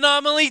 you're an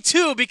anomaly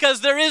too,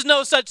 because there is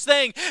no such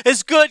thing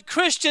as good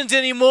Christians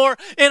anymore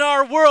in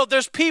our world.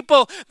 There's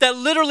people that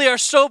literally are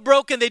so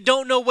broken they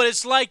don't know what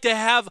it's like to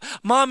have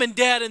mom and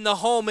dad in the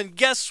home. And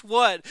guess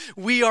what?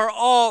 We are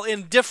all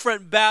in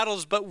different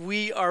battles, but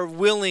we are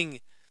willing,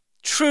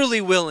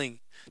 truly willing,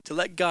 to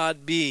let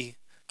God be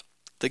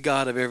the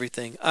God of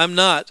everything. I'm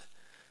not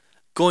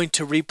going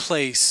to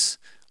replace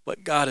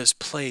what God has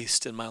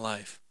placed in my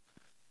life.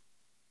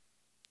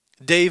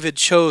 David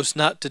chose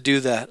not to do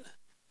that.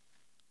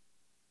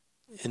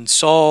 And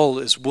Saul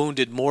is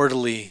wounded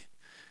mortally.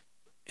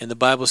 And the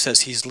Bible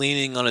says he's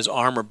leaning on his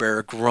armor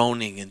bearer,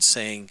 groaning and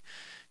saying,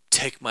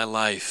 "Take my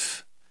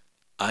life.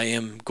 I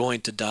am going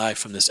to die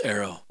from this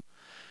arrow."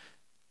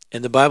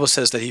 And the Bible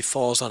says that he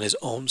falls on his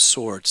own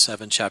sword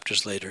 7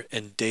 chapters later,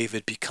 and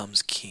David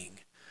becomes king.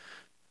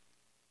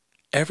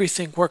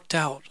 Everything worked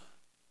out.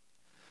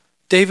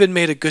 David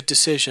made a good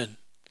decision.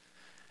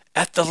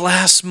 At the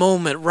last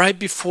moment, right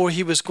before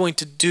he was going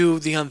to do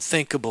the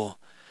unthinkable,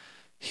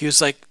 he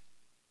was like,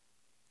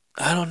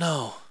 I don't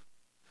know.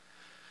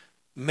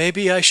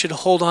 Maybe I should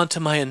hold on to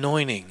my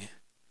anointing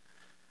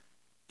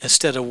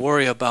instead of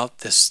worry about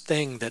this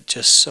thing that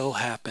just so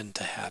happened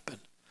to happen.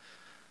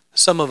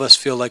 Some of us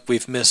feel like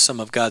we've missed some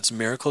of God's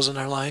miracles in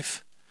our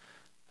life.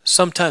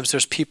 Sometimes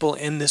there's people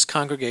in this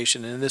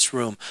congregation, in this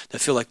room,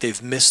 that feel like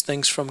they've missed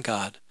things from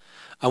God.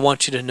 I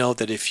want you to know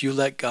that if you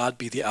let God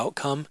be the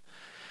outcome,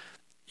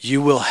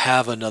 you will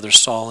have another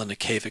Saul in the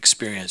cave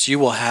experience. You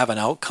will have an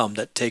outcome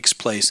that takes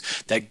place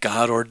that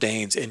God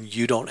ordains, and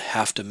you don't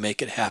have to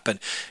make it happen.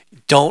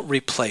 Don't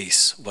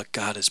replace what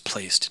God has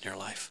placed in your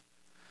life.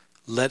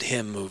 Let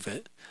him move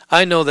it.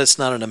 I know that's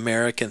not an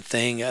American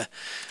thing.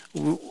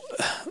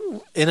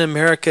 In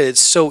America, it's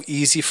so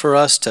easy for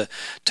us to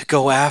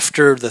go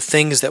after the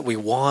things that we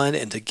want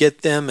and to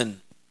get them.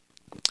 And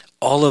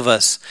all of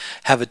us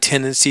have a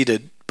tendency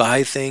to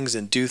buy things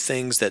and do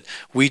things that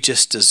we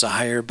just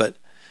desire. But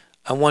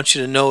I want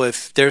you to know,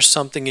 if there's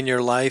something in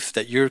your life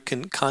that you're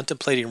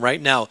contemplating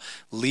right now,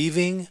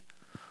 leaving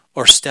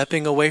or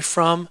stepping away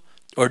from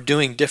or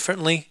doing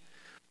differently,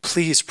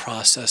 please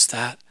process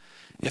that.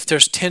 If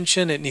there's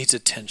tension, it needs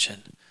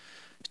attention.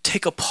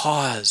 Take a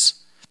pause.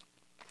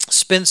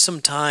 Spend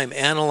some time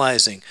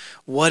analyzing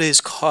what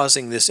is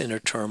causing this inner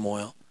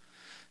turmoil,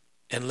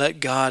 and let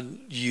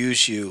God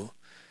use you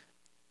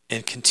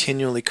and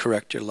continually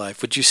correct your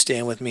life. Would you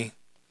stand with me?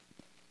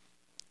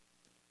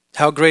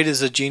 How great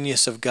is the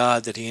genius of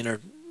God that he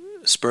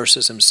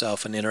intersperses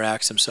himself and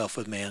interacts himself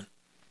with man.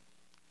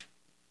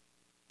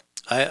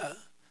 I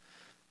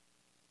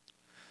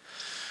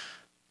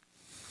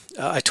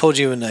told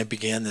you when I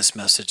began this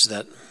message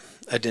that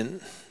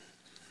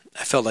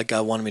I felt like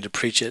God wanted me to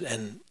preach it,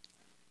 and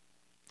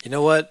you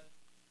know what?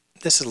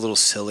 This is a little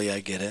silly,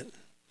 I get it.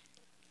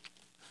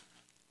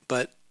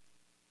 But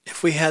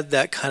if we had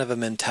that kind of a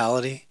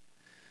mentality,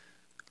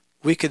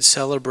 we could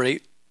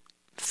celebrate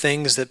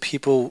things that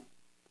people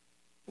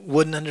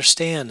wouldn't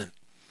understand.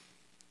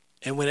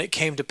 And when it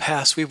came to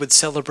pass, we would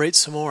celebrate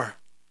some more.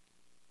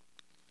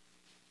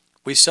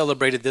 We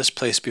celebrated this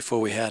place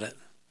before we had it.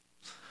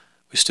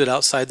 We stood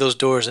outside those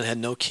doors and had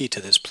no key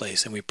to this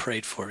place, and we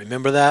prayed for it.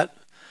 Remember that?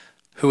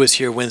 Who was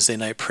here Wednesday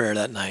night prayer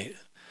that night?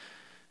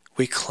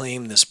 We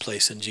claim this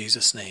place in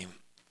Jesus' name.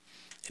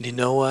 And you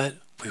know what?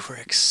 We were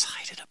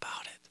excited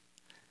about it.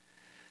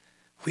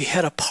 We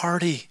had a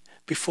party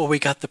before we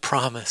got the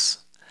promise.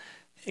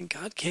 And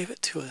God gave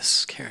it to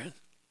us, Karen.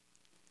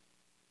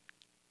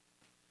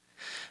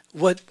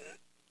 What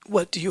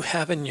do you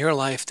have in your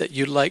life that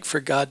you'd like for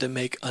God to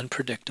make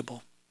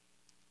unpredictable?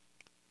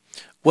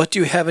 What do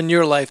you have in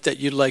your life that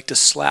you'd like to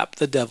slap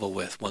the devil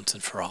with once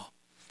and for all?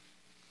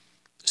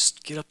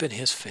 Just get up in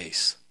his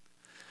face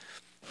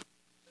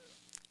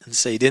and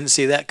say, "You didn't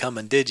see that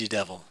coming, did you,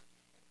 devil?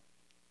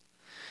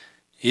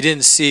 You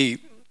didn't see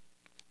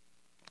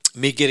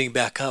me getting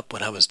back up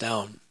when I was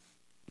down.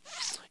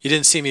 He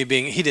didn't see me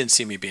being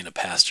a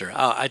pastor."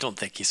 I don't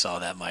think he saw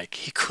that, Mike.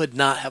 He could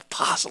not have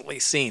possibly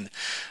seen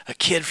a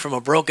kid from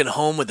a broken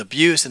home with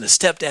abuse and a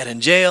stepdad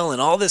in jail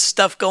and all this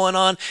stuff going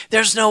on.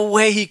 There's no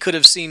way he could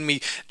have seen me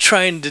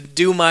trying to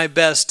do my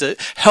best to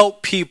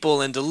help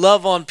people and to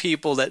love on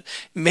people that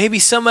maybe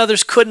some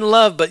others couldn't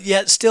love, but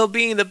yet still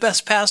being the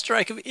best pastor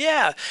I could be.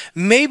 Yeah,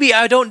 maybe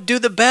I don't do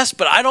the best,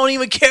 but I don't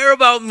even care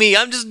about me.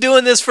 I'm just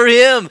doing this for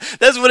him.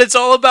 That's what it's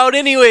all about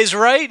anyways,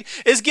 right?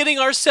 Is getting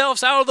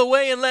ourselves out of the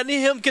way and letting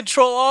him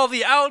control all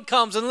the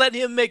outcomes and let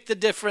him make the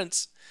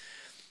difference.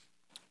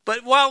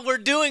 But while we're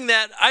doing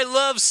that, I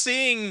love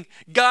seeing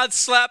God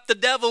slap the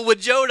devil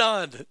with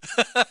Jodan.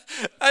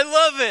 I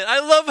love it. I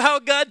love how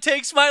God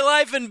takes my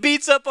life and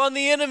beats up on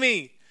the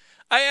enemy.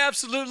 I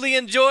absolutely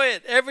enjoy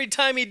it. Every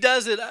time he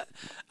does it,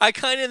 I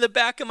kind of in the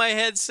back of my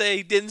head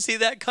say, "Didn't see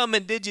that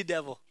coming, did you,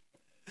 devil?"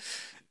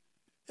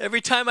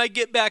 Every time I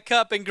get back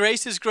up and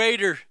grace is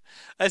greater,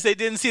 I say,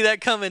 "Didn't see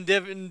that coming,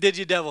 did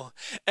you, devil?"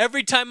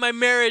 Every time my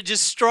marriage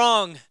is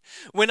strong,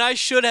 when I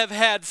should have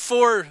had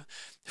four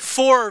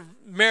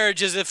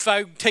marriages if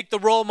I take the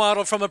role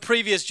model from a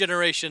previous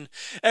generation.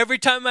 Every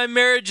time my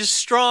marriage is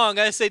strong,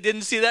 I say,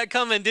 "Didn't see that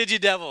coming, did you,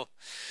 devil?"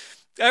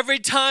 Every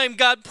time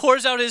God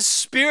pours out his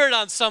spirit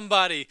on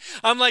somebody,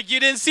 I'm like,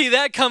 "You didn't see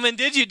that coming,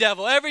 did you,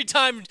 devil?" Every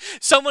time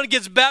someone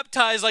gets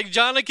baptized like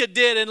Jonica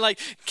did and like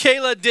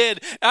Kayla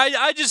did,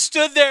 I just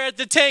stood there at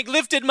the tank,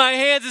 lifted my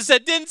hands and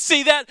said, "Didn't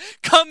see that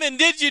coming,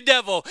 did you,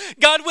 devil?"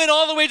 God went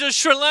all the way to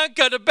Sri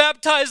Lanka to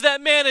baptize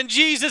that man in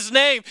Jesus'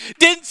 name.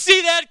 "Didn't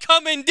see that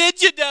coming,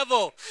 did you,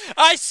 devil?"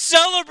 I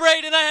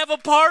celebrate and I have a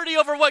party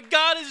over what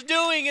God is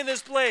doing in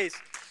this place.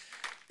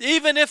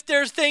 Even if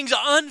there's things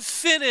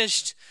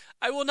unfinished,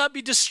 I will not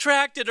be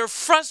distracted or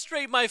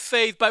frustrate my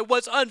faith by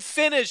what's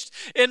unfinished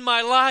in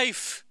my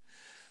life.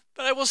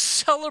 But I will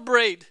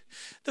celebrate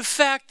the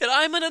fact that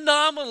I'm an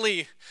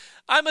anomaly.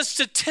 I'm a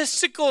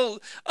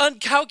statistical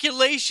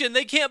uncalculation.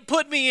 They can't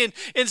put me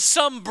in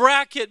some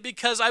bracket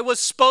because I was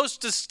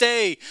supposed to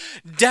stay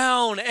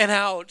down and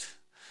out.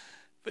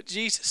 But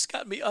Jesus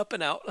got me up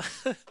and out.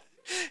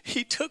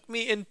 He took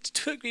me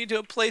to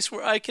a place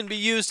where I can be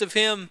used of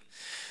him.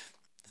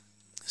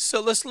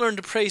 So let's learn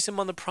to praise him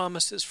on the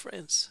promises,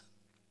 friends.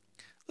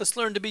 Let's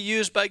learn to be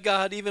used by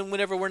God even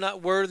whenever we're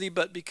not worthy,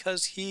 but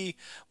because he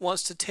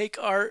wants to take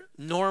our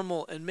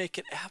normal and make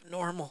it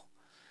abnormal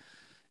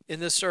in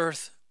this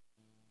earth.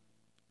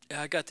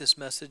 I got this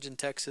message in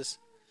Texas.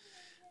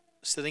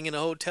 Sitting in a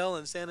hotel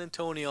in San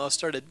Antonio, I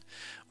started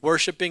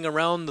worshiping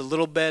around the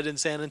little bed in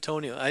San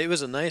Antonio. It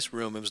was a nice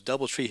room. It was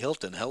DoubleTree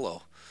Hilton.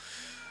 Hello.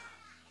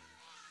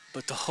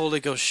 But the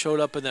Holy Ghost showed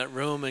up in that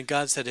room, and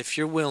God said, "If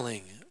you're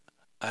willing,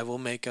 I will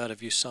make out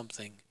of you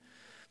something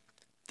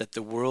that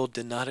the world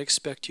did not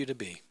expect you to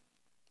be.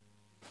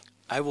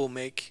 I will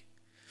make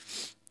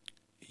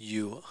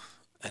you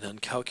an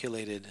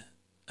uncalculated,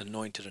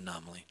 anointed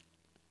anomaly."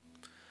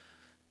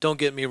 Don't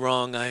get me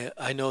wrong.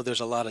 I know there's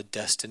a lot of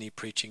destiny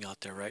preaching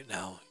out there right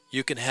now.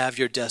 You can have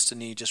your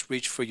destiny. Just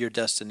reach for your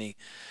destiny.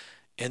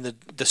 And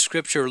the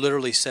scripture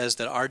literally says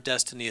that our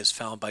destiny is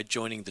found by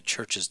joining the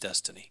church's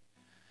destiny.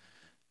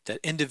 That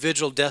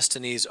individual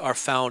destinies are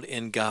found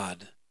in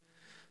God.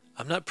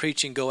 I'm not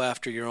preaching go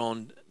after your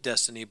own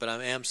destiny, but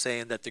I am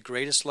saying that the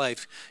greatest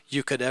life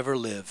you could ever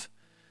live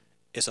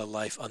is a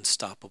life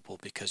unstoppable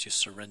because you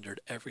surrendered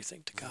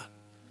everything to God.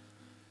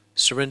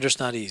 Surrender's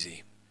not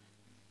easy,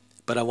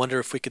 but I wonder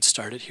if we could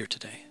start it here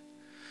today.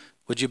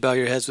 Would you bow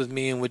your heads with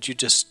me, and would you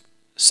just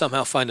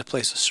somehow find a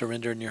place of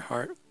surrender in your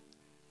heart?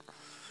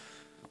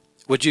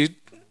 Would you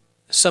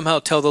somehow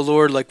tell the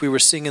Lord, like we were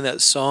singing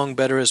that song,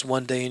 "Better is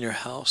one day in your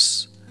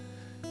house"?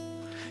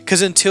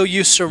 Because until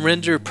you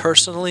surrender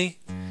personally,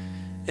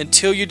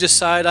 until you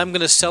decide, "I'm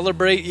going to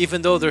celebrate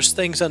even though there's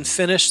things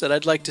unfinished that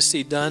I'd like to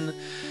see done,"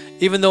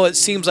 even though it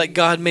seems like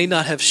God may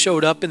not have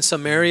showed up in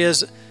some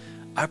areas,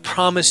 I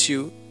promise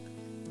you,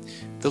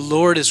 the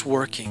Lord is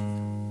working,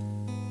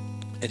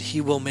 and he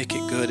will make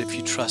it good if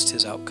you trust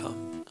his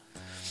outcome.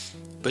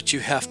 But you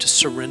have to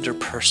surrender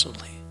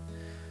personally.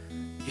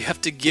 You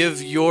have to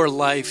give your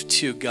life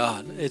to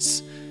God.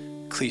 It's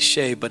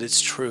cliche, but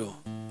it's true.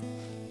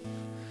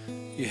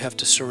 You have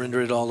to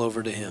surrender it all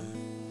over to him.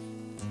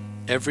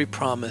 Every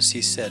promise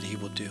he said he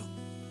will do.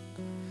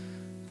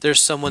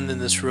 There's someone in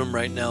this room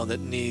right now that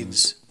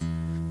needs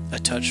a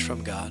touch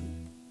from God.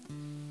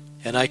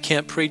 And I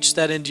can't preach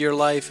that into your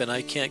life, and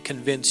I can't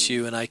convince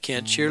you, and I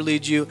can't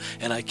cheerlead you,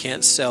 and I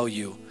can't sell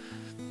you.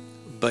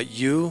 But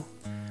you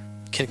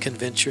can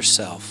convince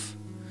yourself.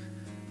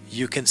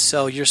 You can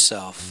sell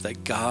yourself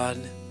that God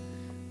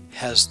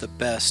has the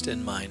best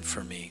in mind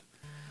for me.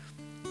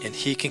 And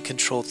He can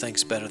control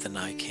things better than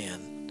I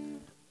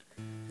can.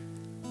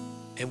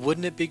 And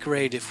wouldn't it be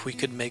great if we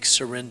could make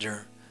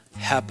surrender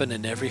happen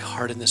in every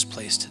heart in this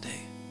place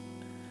today?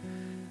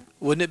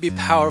 Wouldn't it be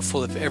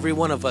powerful if every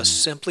one of us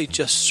simply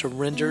just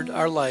surrendered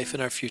our life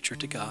and our future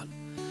to God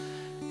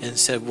and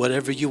said,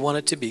 whatever you want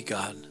it to be,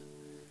 God,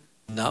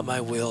 not my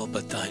will,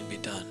 but thine be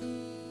done.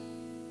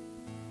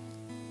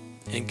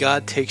 And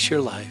God takes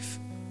your life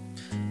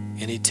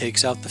and He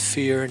takes out the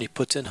fear and He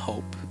puts in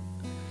hope.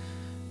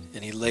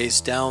 And He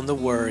lays down the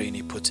worry and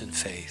He puts in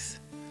faith.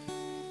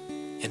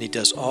 And He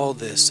does all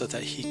this so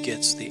that He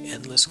gets the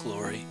endless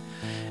glory.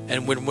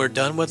 And when we're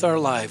done with our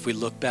life, we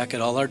look back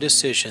at all our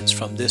decisions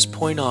from this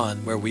point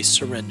on where we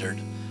surrendered.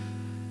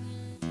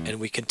 And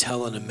we can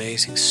tell an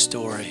amazing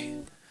story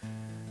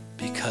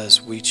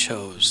because we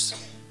chose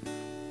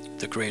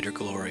the greater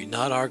glory.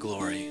 Not our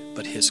glory,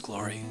 but His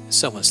glory.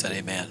 Someone said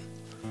amen.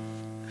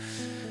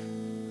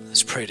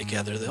 Let's pray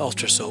together. The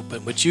altar's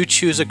open. Would you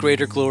choose a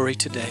greater glory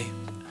today?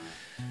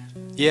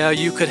 Yeah,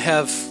 you could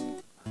have,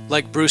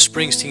 like Bruce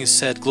Springsteen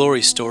said,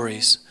 glory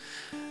stories.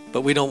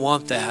 But we don't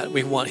want that.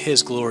 We want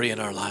His glory in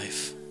our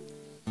life.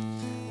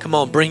 Come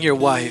on, bring your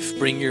wife,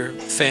 bring your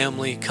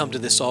family, come to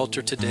this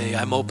altar today.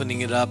 I'm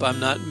opening it up. I'm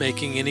not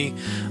making any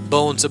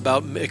bones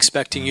about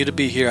expecting you to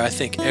be here. I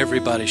think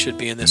everybody should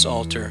be in this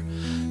altar,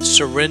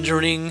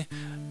 surrendering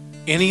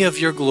any of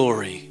your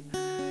glory,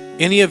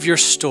 any of your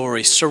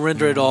story.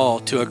 Surrender it all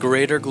to a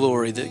greater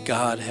glory that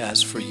God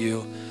has for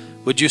you.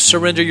 Would you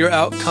surrender your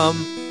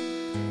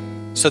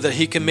outcome so that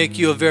He can make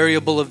you a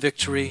variable of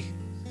victory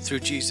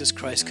through Jesus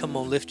Christ? Come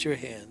on, lift your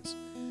hands.